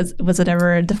life? Was it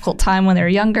ever a difficult time when they were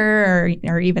younger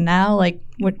or even now? Like,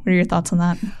 what are your thoughts on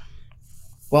that?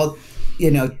 Well,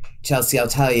 Chelsea, I'll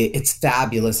tell you, it's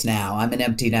fabulous now. I'm an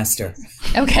empty nester.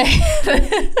 Okay.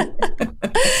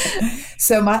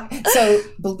 So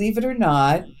believe it or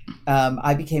not,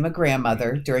 I became a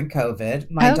grandmother during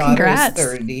COVID. My daughter congrats. is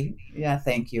 30. Yeah,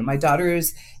 thank you. My daughter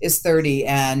is 30,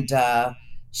 and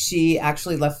she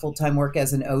actually left full-time work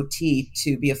as an OT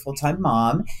to be a full-time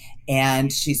mom,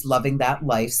 and she's loving that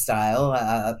lifestyle.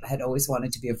 Had always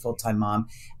wanted to be a full-time mom.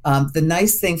 The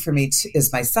nice thing for me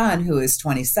is my son, who is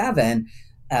 27,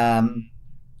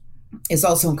 is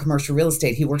also in commercial real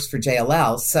estate. He works for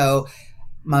JLL. So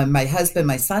my husband,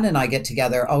 my son, and I get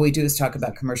together. All we do is talk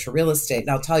about commercial real estate. And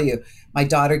I'll tell you, my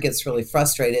daughter gets really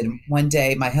frustrated. And one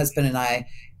day, my husband and I,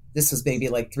 this was maybe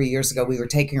like 3 years ago, we were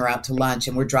taking her out to lunch,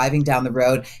 and we're driving down the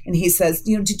road. And he says,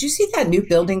 did you see that new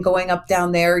building going up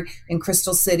down there in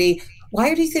Crystal City?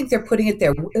 Why do you think they're putting it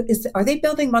there? Are they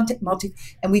building multi?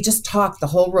 And we just talked the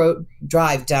whole road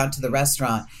drive down to the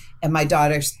restaurant. And my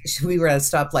daughter, we were at a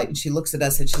stoplight, and she looks at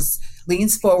us and she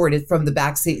leans forward from the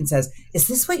back seat and says, "Is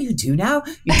this what you do now?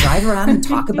 You drive around and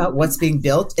talk about what's being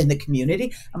built in the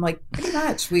community?" I'm like, pretty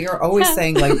much. We are always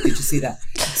saying, like, did you see that?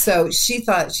 So she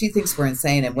thinks we're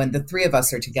insane. And when the 3 of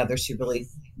us are together, she really,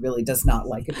 really does not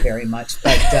like it very much.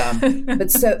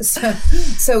 But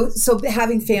so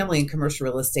having family in commercial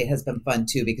real estate has been fun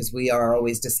too, because we are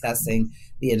always discussing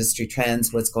the industry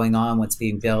trends, what's going on, what's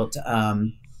being built.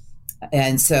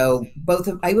 And so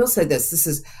I will say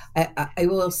this, I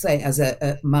will say as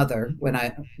a mother, when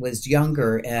I was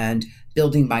younger and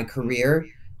building my career,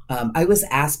 I was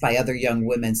asked by other young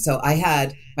women. So I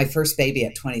had my first baby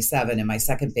at 27 and my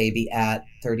second baby at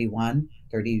 31.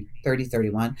 They're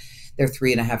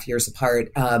 3.5 years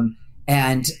apart.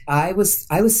 And I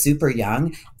was super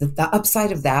young. The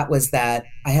upside of that was that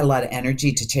I had a lot of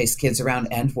energy to chase kids around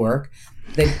and work.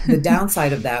 The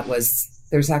downside of that was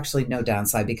there's actually no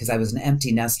downside, because I was an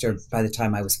empty nester by the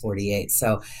time I was 48.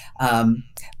 So,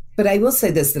 but I will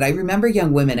say this, that I remember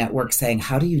young women at work saying,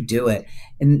 "How do you do it?"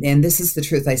 And this is the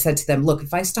truth. I said to them, "Look,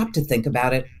 if I stopped to think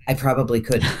about it, I probably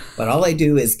couldn't. But all I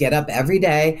do is get up every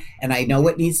day and I know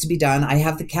what needs to be done. I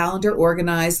have the calendar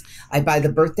organized. I buy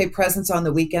the birthday presents on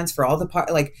the weekends for all the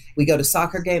like we go to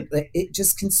soccer game. It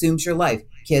just consumes your life,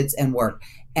 kids and work.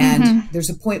 And there's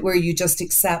a point where you just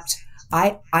accept.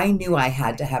 I knew I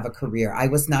had to have a career. I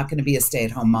was not going to be a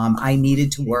stay-at-home mom. I needed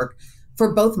to work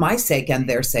for both my sake and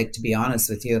their sake, to be honest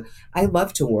with you. I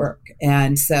love to work.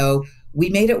 And so we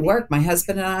made it work. My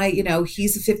husband and I,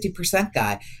 he's a 50%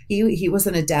 guy. He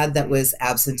wasn't a dad that was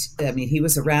absent. I mean, he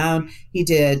was around. He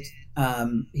did a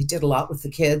lot with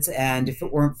the kids. And if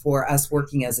it weren't for us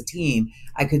working as a team,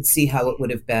 I could see how it would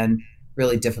have been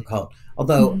really difficult.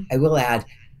 Although I will add,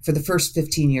 for the first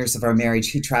 15 years of our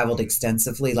marriage, he traveled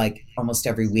extensively, like almost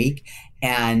every week.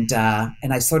 And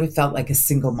I sort of felt like a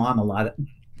single mom a lot.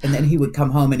 And then he would come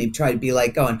home and he'd try to be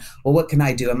like going, well, what can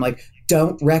I do? I'm like,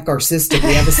 don't wreck our system.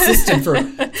 We have a system for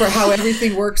how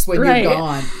everything works when you're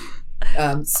gone.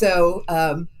 So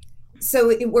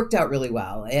it worked out really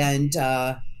well. And,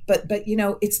 but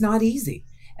it's not easy.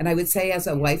 And I would say as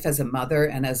a wife, as a mother,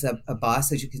 and as a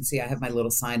boss, as you can see, I have my little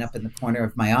sign up in the corner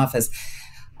of my office.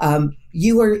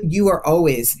 You are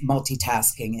always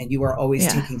multitasking, and you are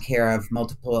always taking care of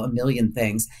a million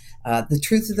things. The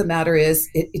truth of the matter is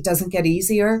it doesn't get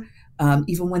easier,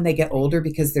 even when they get older,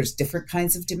 because there's different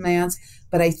kinds of demands.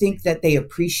 But I think that they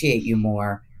appreciate you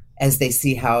more as they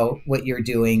see what you're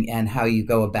doing and how you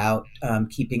go about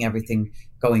keeping everything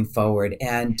going forward.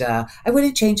 And I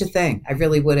wouldn't change a thing. I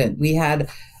really wouldn't. We had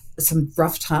some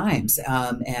rough times,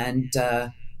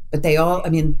 but they all,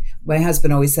 my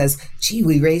husband always says, gee,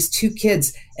 we raised 2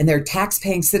 kids and they're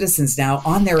tax-paying citizens now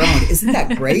on their own. Isn't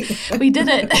that great? We did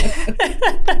it.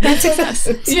 That's success.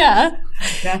 Yeah.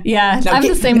 I'm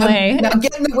the same way. Now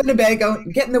get in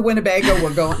the Winnebago.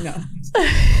 We're going, no,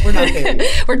 we're not there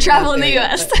yet. We're traveling the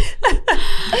U.S.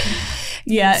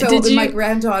 Yeah. So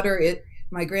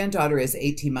my granddaughter is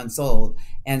 18 months old.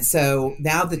 And so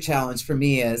now the challenge for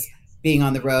me is being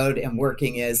on the road and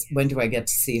working is, when do I get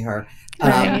to see her?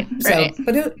 Right.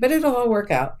 But it'll all work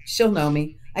out. She'll know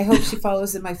me. I hope she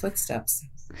follows in my footsteps.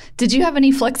 Did you have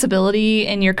any flexibility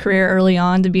in your career early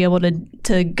on to be able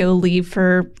to go leave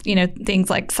for,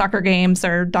 things like soccer games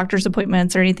or doctor's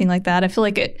appointments or anything like that? I feel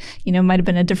like it, might have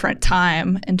been a different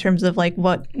time in terms of like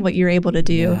what you're able to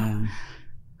do. Yeah.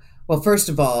 Well, first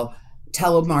of all,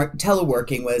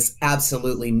 teleworking was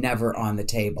absolutely never on the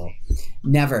table.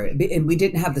 Never. And we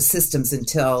didn't have the systems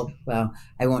until, well,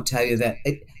 I won't tell you that.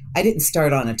 I didn't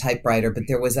start on a typewriter, but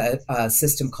there was a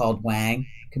system called Wang,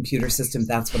 computer system.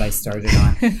 That's what I started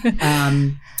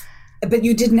on. But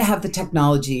you didn't have the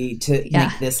technology to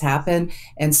make this happen.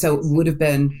 And so it would have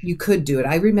been, you could do it.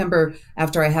 I remember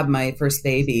after I had my first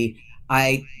baby,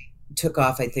 I took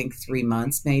off, I think 3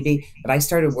 months maybe, but I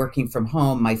started working from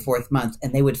home my 4th month,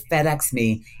 and they would FedEx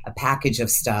me a package of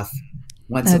stuff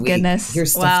once a week. Goodness.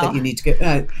 Here's stuff that you need to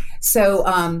get.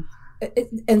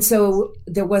 And so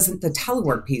there wasn't the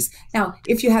telework piece. Now,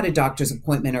 if you had a doctor's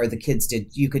appointment or the kids did,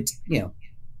 you could,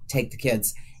 take the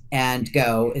kids and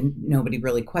go, and nobody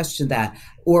really questioned that.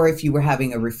 Or if you were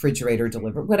having a refrigerator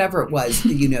delivered, whatever it was,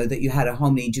 that you had a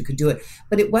home need, you could do it.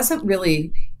 But it wasn't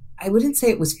really, I wouldn't say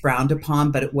it was frowned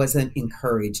upon, but it wasn't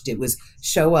encouraged. It was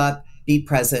show up, be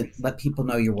present, let people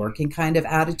know you're working kind of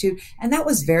attitude. And that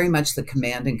was very much the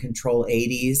command and control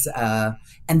 80s,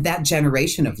 and that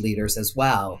generation of leaders as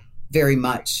well, very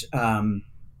much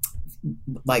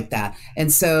like that. And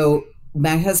so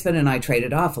my husband and I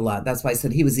traded off a lot. That's why I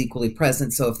said he was equally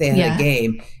present. So if they had a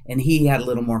game and he had a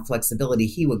little more flexibility,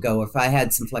 he would go. If I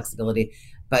had some flexibility,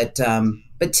 but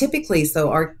typically, so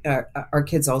our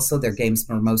kids also, their games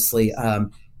were mostly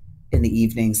in the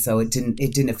evening, so it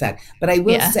didn't affect. But I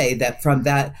will say that from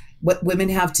that, what women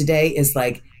have today is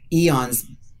like eons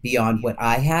beyond what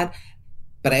I had.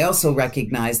 But I also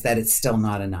recognize that it's still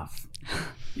not enough.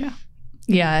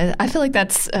 Yeah, I feel like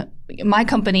that's my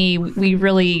company. We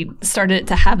really started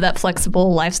to have that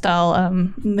flexible lifestyle.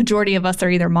 Majority of us are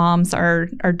either moms or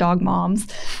dog moms.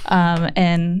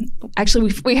 And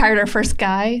actually, we hired our first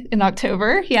guy in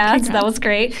October. Yeah, so that was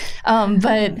great.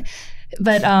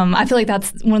 But I feel like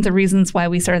that's one of the reasons why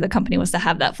we started the company, was to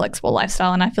have that flexible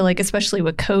lifestyle. And I feel like especially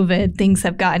with COVID, things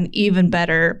have gotten even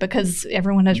better because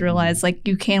everyone has realized like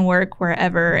you can work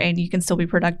wherever and you can still be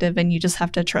productive, and you just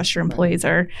have to trust your employees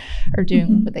are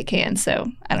doing what they can.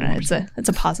 So I don't know, it's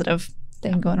a positive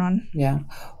thing going on. Yeah.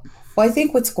 Well, I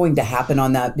think what's going to happen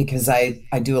on that, because I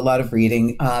do a lot of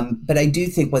reading, but I do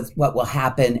think what will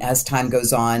happen as time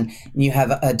goes on, and you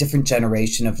have a different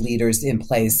generation of leaders in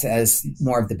place as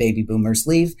more of the baby boomers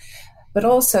leave, but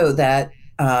also that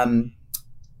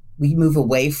we move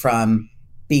away from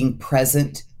being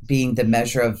present, being the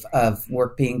measure of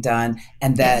work being done,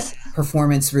 and that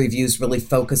performance reviews really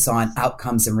focus on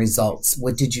outcomes and results.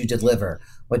 What did you deliver?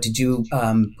 What did you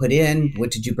put in? What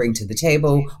did you bring to the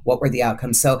table? What were the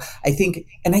outcomes? So I think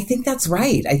that's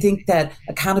right. I think that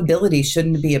accountability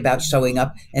shouldn't be about showing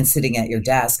up and sitting at your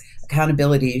desk.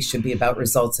 Accountability should be about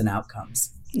results and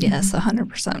outcomes. Yes, 100%.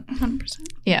 100%.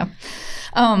 Yeah.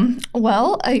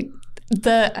 Well, I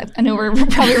know we're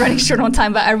probably running short on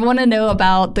time, but I want to know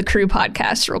about the Crew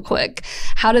podcast real quick.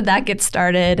 How did that get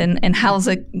started, and how's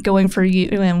it going for you,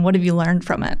 and what have you learned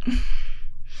from it?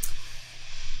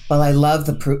 Well, I love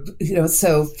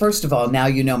so first of all, now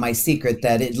you know my secret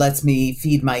that it lets me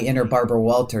feed my inner Barbara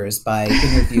Walters by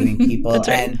interviewing people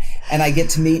right. and I get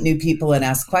to meet new people and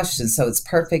ask questions. So it's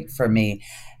perfect for me.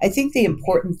 I think the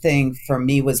important thing for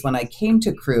me was when I came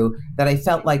to Crew that I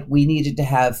felt like we needed to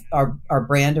have our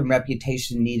brand and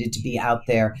reputation needed to be out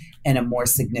there in a more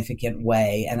significant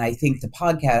way. And I think the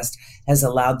podcast has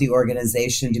allowed the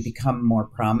organization to become more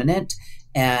prominent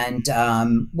and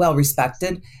well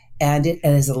respected. And it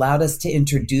has allowed us to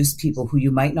introduce people who you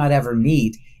might not ever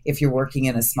meet if you're working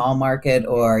in a small market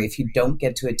or if you don't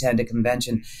get to attend a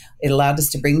convention. It allowed us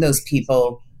to bring those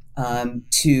people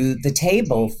to the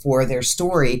table for their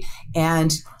story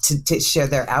and to share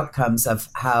their outcomes of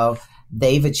how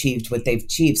they've achieved what they've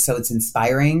achieved. So it's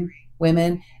inspiring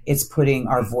women. It's putting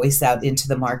our voice out into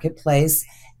the marketplace.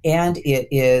 And it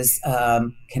is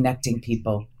connecting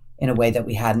people in a way that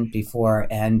we hadn't before.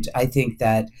 And I think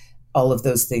that all of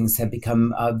those things have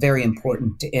become very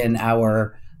important in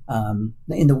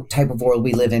in the type of world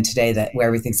we live in today, where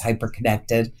everything's hyper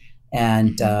connected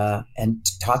and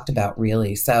talked about,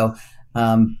 really. So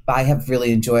I have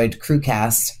really enjoyed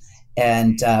Crewcast,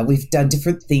 and we've done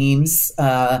different themes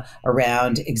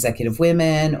around executive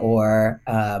women, or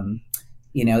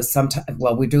sometimes.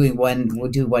 Well, we'll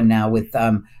do one now with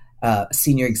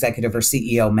senior executive or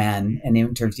CEO men and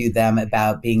interview them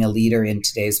about being a leader in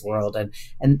today's world.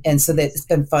 And so that it's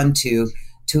been fun to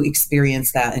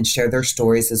experience that and share their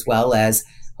stories, as well as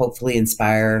hopefully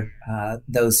inspire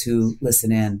those who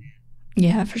listen in.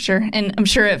 Yeah, for sure. And I'm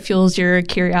sure it fuels your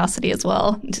curiosity as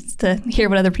well, just to hear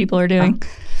what other people are doing.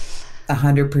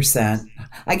 100%.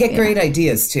 I get great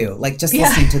ideas too, like just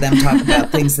listening to them talk about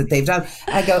things that they've done.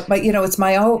 I go, but it's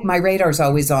my radar's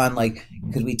always on, like,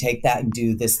 could we take that and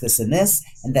do this, this, and this?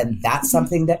 And then that's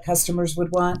something that customers would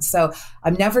want. So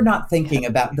I'm never not thinking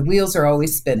about, the wheels are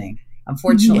always spinning.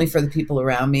 Unfortunately for the people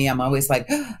around me, I'm always like,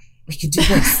 we could do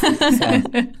this.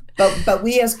 So, but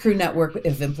we as Crew Network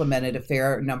have implemented a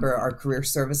fair number. Our career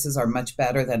services are much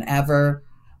better than ever.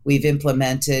 We've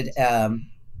implemented an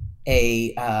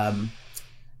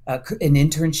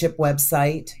internship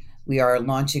website. We are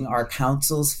launching our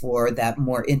councils for that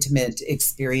more intimate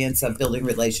experience of building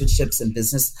relationships and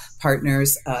business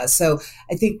partners. So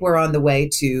I think we're on the way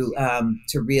to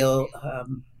real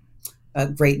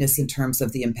greatness in terms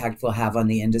of the impact we'll have on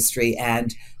the industry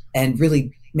and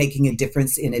really making a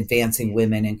difference in advancing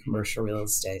women in commercial real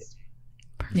estate.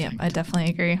 Yeah, I definitely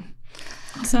agree.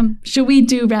 Awesome. Should we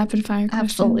do rapid fire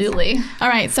questions? Absolutely. All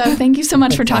right. So thank you so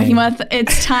much for talking with us.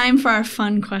 It's time for our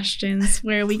fun questions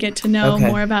where we get to know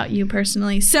more about you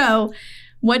personally. So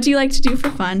what do you like to do for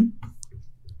fun?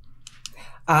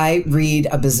 I read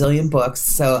a bazillion books.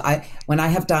 So when I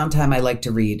have downtime, I like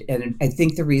to read. And I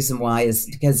think the reason why is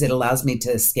because it allows me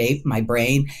to escape my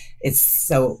brain.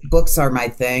 Books are my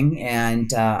thing,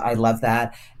 and I love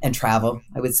that. And travel.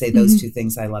 I would say those two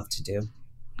things I love to do.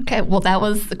 Okay, well, that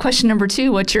was the question number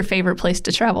 2. What's your favorite place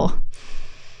to travel?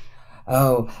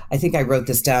 Oh, I think I wrote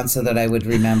this down so that I would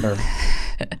remember.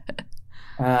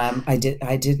 I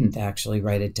didn't actually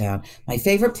write it down. My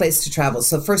favorite place to travel.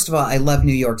 So first of all, I love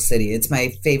New York City. It's my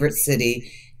favorite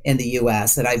city in the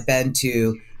U.S. And I've been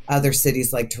to other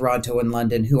cities like Toronto and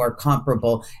London who are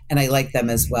comparable, and I like them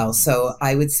as well. So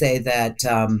I would say that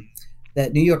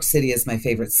that New York City is my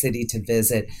favorite city to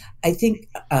visit. I think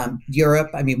Europe,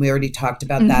 I mean, we already talked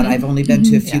about that. I've only been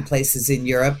to a few places in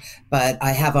Europe, but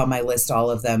I have on my list all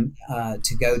of them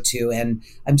to go to. And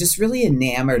I'm just really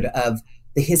enamored of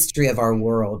the history of our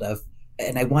world,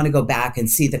 and I want to go back and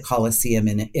see the Colosseum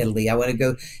in Italy. I want to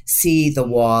go see the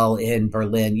Wall in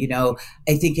Berlin.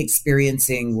 I think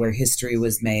experiencing where history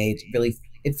was made really,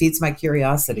 it feeds my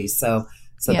curiosity. So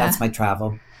that's my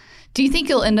travel. Do you think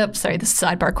you'll end up, sorry, this is a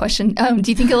sidebar question.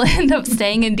 Do you think you'll end up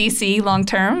staying in DC long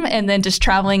term and then just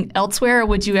traveling elsewhere? Or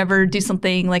would you ever do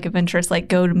something like adventurous, like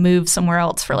go to move somewhere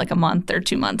else for like a month or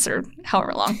 2 months or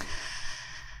however long?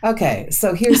 Okay,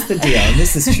 so here's the deal.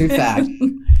 This is true fact.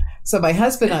 So my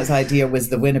husband's idea was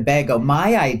the Winnebago.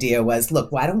 My idea was,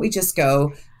 look, why don't we just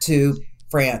go to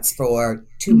France for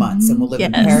 2 months and we'll live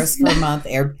in Paris for a month,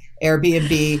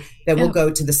 Airbnb, then we'll go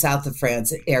to the south of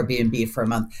France, Airbnb for a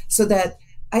month. So that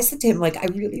I said to him, like, I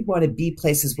really want to be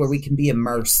places where we can be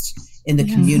immersed in the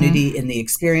community, in the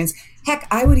experience. Heck,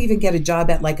 I would even get a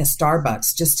job at like a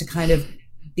Starbucks just to kind of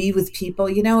be with people.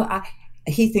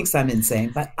 He thinks I'm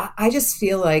insane, but I just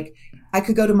feel like I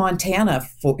could go to Montana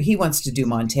he wants to do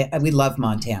Montana. We love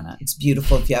Montana. It's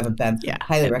beautiful. If you haven't been,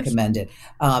 highly recommend it.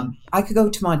 I could go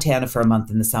to Montana for a month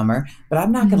in the summer, but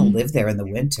I'm not going to live there in the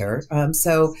winter.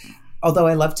 Although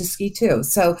I love to ski too.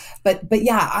 So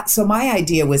my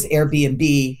idea was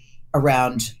Airbnb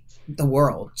around the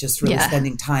world, just really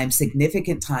spending time,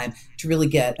 significant time to really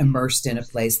get immersed in a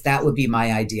place. That would be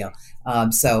my ideal.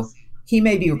 So he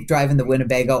may be driving the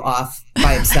Winnebago off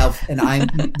by himself, and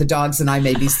the dogs and I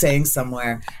may be staying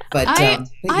somewhere. But I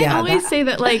always say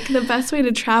that like the best way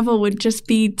to travel would just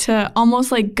be to almost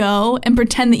like go and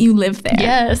pretend that you live there.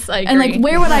 Yes, I agree. And like,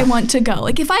 where would I want to go?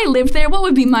 Like, if I lived there, what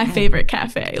would be my favorite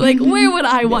cafe? Like, where would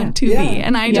I want to be?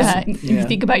 And I just you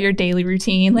think about your daily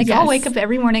routine. Like, I'll wake up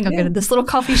every morning, I'll go to this little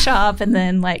coffee shop, and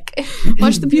then like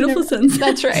watch the beautiful sunset.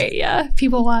 That's right. Yeah,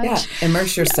 people watch. Yeah,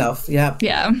 immerse yourself. Yeah.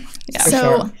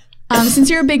 So. Since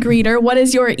you're a big reader, what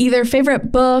is your either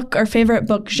favorite book or favorite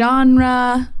book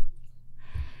genre?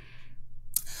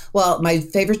 Well, my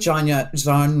favorite genre,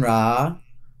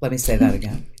 let me say that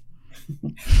again.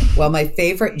 Well, my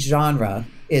favorite genre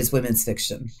is women's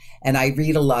fiction. And I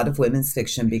read a lot of women's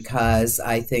fiction because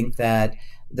I think that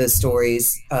the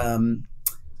stories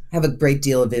have a great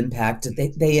deal of impact.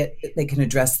 They can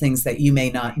address things that you may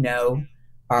not know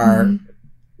are,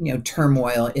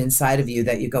 turmoil inside of you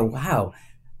that you go, wow,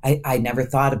 I never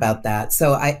thought about that.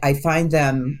 So I find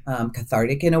them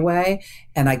cathartic in a way,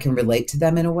 and I can relate to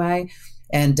them in a way.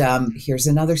 And here's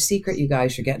another secret, you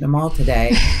guys. You're getting them all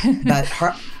today. But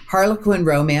Harlequin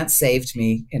romance saved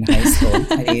me in high school.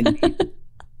 I mean,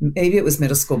 maybe it was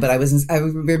middle school, but I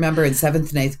remember in 7th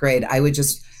and 8th grade, I would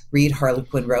just read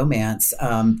Harlequin romance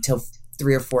till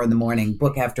 3 or 4 in the morning,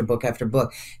 book after book after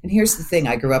book. And here's the thing.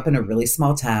 I grew up in a really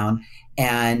small town,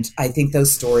 and I think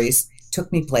those stories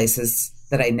took me places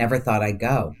that I never thought I'd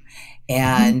go.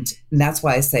 And that's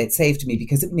why I say it saved me,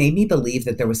 because it made me believe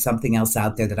that there was something else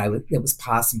out there that was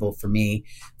possible for me.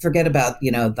 Forget about,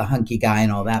 the hunky guy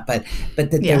and all that, but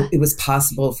it was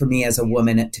possible for me as a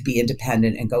woman to be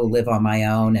independent and go live on my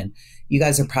own. And you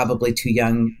guys are probably too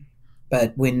young,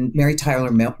 but when Mary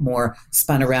Tyler Moore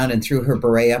spun around and threw her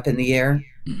beret up in the air.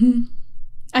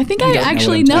 I think I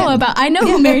actually know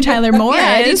who Mary Tyler Moore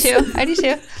is. I do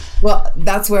too. Well,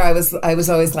 that's where I was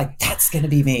always like, that's going to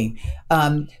be me.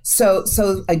 So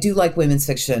I do like women's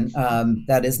fiction.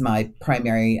 That is my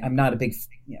primary. I'm not a big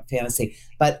fantasy,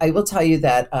 but I will tell you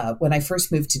that when I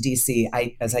first moved to DC,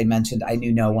 as I mentioned, I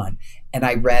knew no one, and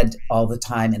I read all the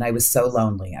time, and I was so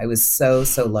lonely. I was so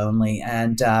lonely,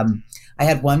 and I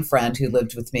had one friend who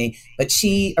lived with me, but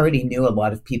she already knew a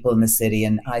lot of people in the city,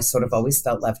 and I sort of always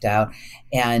felt left out.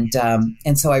 And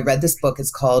so I read this book.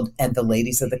 It's called "And the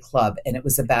Ladies of the Club," and it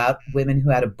was about women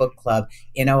who had a book club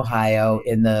in Ohio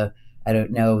in the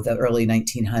early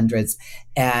 1900s.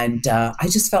 And I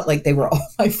just felt like they were all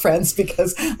my friends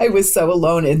because I was so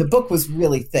alone. And the book was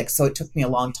really thick, so it took me a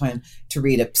long time to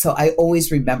read it. So I always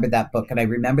remember that book, and I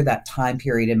remember that time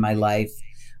period in my life.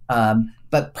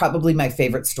 But probably my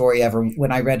favorite story ever,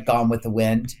 when I read Gone with the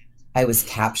Wind, I was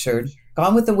captured.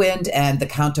 Gone with the Wind and The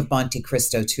Count of Monte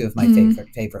Cristo, 2 of my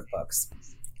favorite books.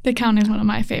 The Count is one of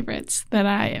my favorites. That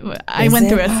I went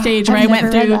through a stage where I went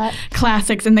through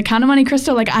classics, and The Count of Monte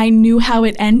Cristo, like I knew how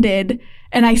it ended,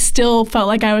 and I still felt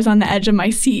like I was on the edge of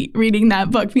my seat reading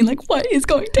that book, being like, what is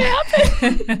going to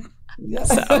happen?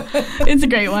 So it's a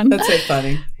great one. That's so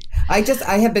funny.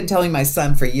 I have been telling my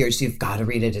son for years, you've got to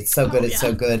read it. It's so good. It's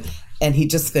so good. And he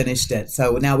just finished it.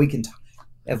 So now we can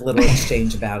have a little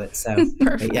exchange about it. So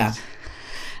perfect. Yeah.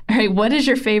 All right. What is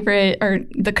your favorite or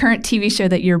the current TV show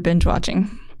that you're binge watching?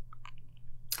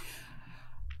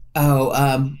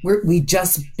 We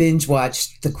just binge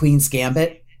watched The Queen's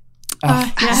Gambit.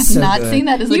 I have not seen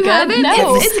that. Is it good?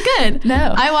 No. It's good.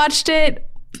 No. I watched it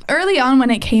early on when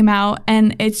it came out,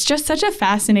 and it's just such a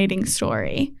fascinating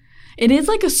story. It is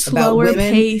like a slower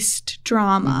paced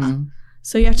drama.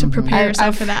 So you have to prepare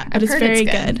yourself for that. But it's very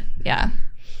good. Yeah.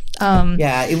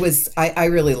 Yeah, it was, I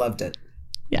really loved it.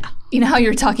 Yeah. You know how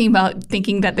you're talking about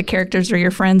thinking that the characters are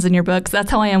your friends in your books? That's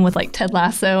how I am with like Ted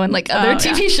Lasso and like other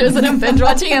TV shows that I'm binge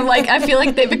watching. I'm like, I feel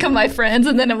like they become my friends,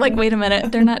 and then I'm like, wait a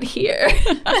minute, they're not here.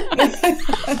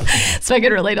 So I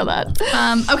could relate on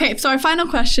that. Okay, so our final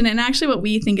question, and actually what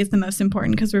we think is the most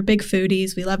important, because we're big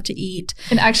foodies, we love to eat.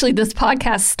 And actually this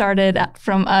podcast started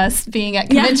from us being at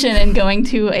convention and going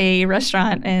to a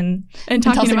restaurant and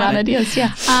talking about ideas.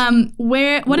 Yeah.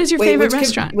 What is your favorite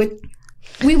restaurant?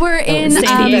 We were in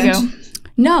San Diego.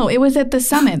 No, it was at the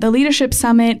summit, the leadership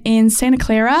summit in Santa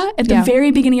Clara at the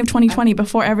very beginning of 2020,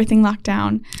 before everything locked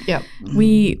down. Yep.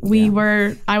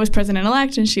 I was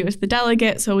president-elect and she was the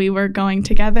delegate, so we were going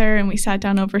together and we sat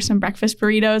down over some breakfast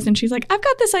burritos, and she's like, I've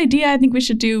got this idea. I think we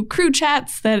should do crew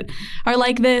chats that are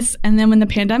like this. And then when the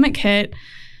pandemic hit,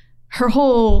 her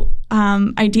whole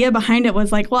idea behind it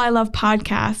was like, well, I love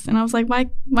podcasts. And I was like, why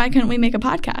couldn't we make a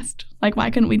podcast? Like,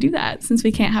 why couldn't we do that since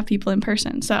we can't have people in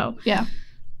person? So yeah,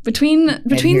 between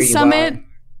Summit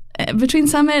between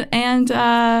Summit and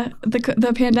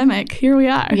the pandemic, here we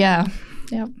are. Yeah.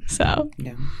 Yeah. So.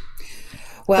 Yeah.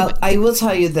 Well, I will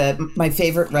tell you that my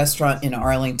favorite restaurant in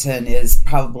Arlington is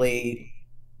probably,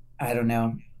 I don't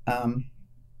know, I'm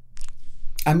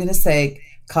going to say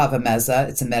Cava Mezza.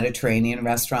 It's a Mediterranean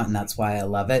restaurant, and that's why I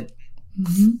love it.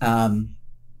 Mm-hmm.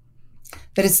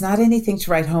 But it's not anything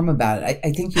to write home about it.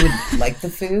 I think you would like the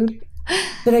food,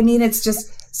 but I mean, it's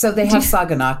just, so they have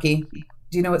saganaki.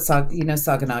 Do you know what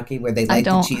saganaki, where they light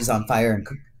the cheese on fire and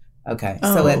cook? Okay.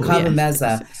 So at Cava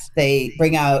Mezza, they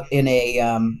bring out in a,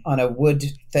 on a wood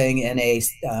thing in a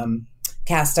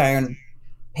cast iron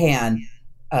pan,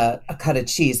 a cut of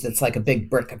cheese that's like a big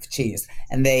brick of cheese.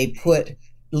 And they put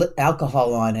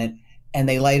alcohol on it and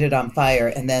they light it on fire.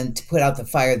 And then to put out the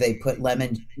fire, they put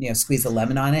lemon, squeeze a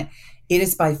lemon on it. It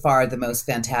is by far the most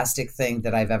fantastic thing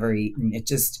that I've ever eaten. It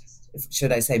just,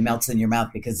 should I say, melts in your mouth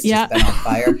because it's just been on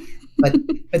fire.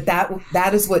 But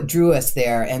that is what drew us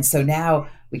there. And so now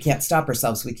we can't stop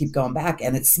ourselves. We keep going back,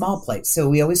 and it's small plates. So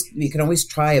we can always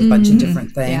try a bunch of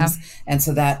different things. Yeah. And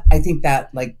so that, I think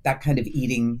that that kind of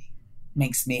eating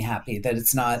makes me happy, that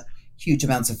it's not huge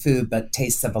amounts of food, but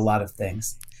tastes of a lot of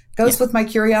things. Goes with my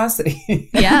curiosity.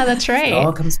 Yeah, that's right.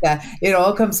 It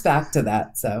all comes back to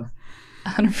that. So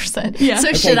 100%. Yeah.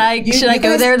 So should I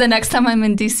go there the next time I'm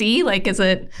in DC? Like, is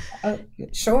it?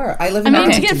 Sure. I live in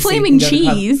to get flaming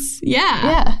cheese.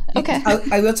 Yeah. Okay.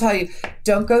 I will tell you,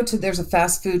 don't go to, there's a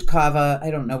fast food Cava. I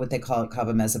don't know what they call it,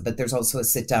 Cava Mezza, but there's also a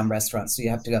sit down restaurant. So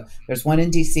you have to go. There's one in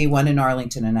DC, one in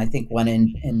Arlington, and I think one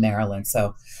in Maryland.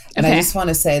 So, and I just want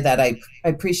to say that I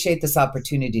appreciate this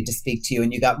opportunity to speak to you,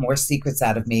 and you got more secrets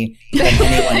out of me than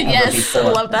anyone ever before.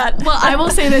 I love that. Well, I will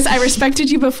say this. I respected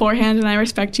you beforehand, and I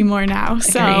respect you more now.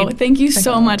 So thank you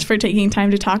so much for taking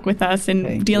time to talk with us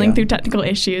and dealing through technical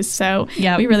issues. So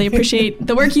we really appreciate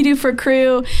the work you do for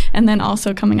Cru, and then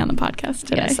also coming on the podcast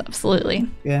today. Yes, absolutely.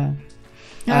 Yeah.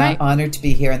 All right. Honored to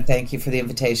be here, and thank you for the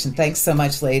invitation. Thanks so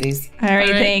much, ladies. All right.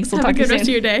 Thanks. We'll talk to you soon. Have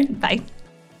a good rest of your day. Bye.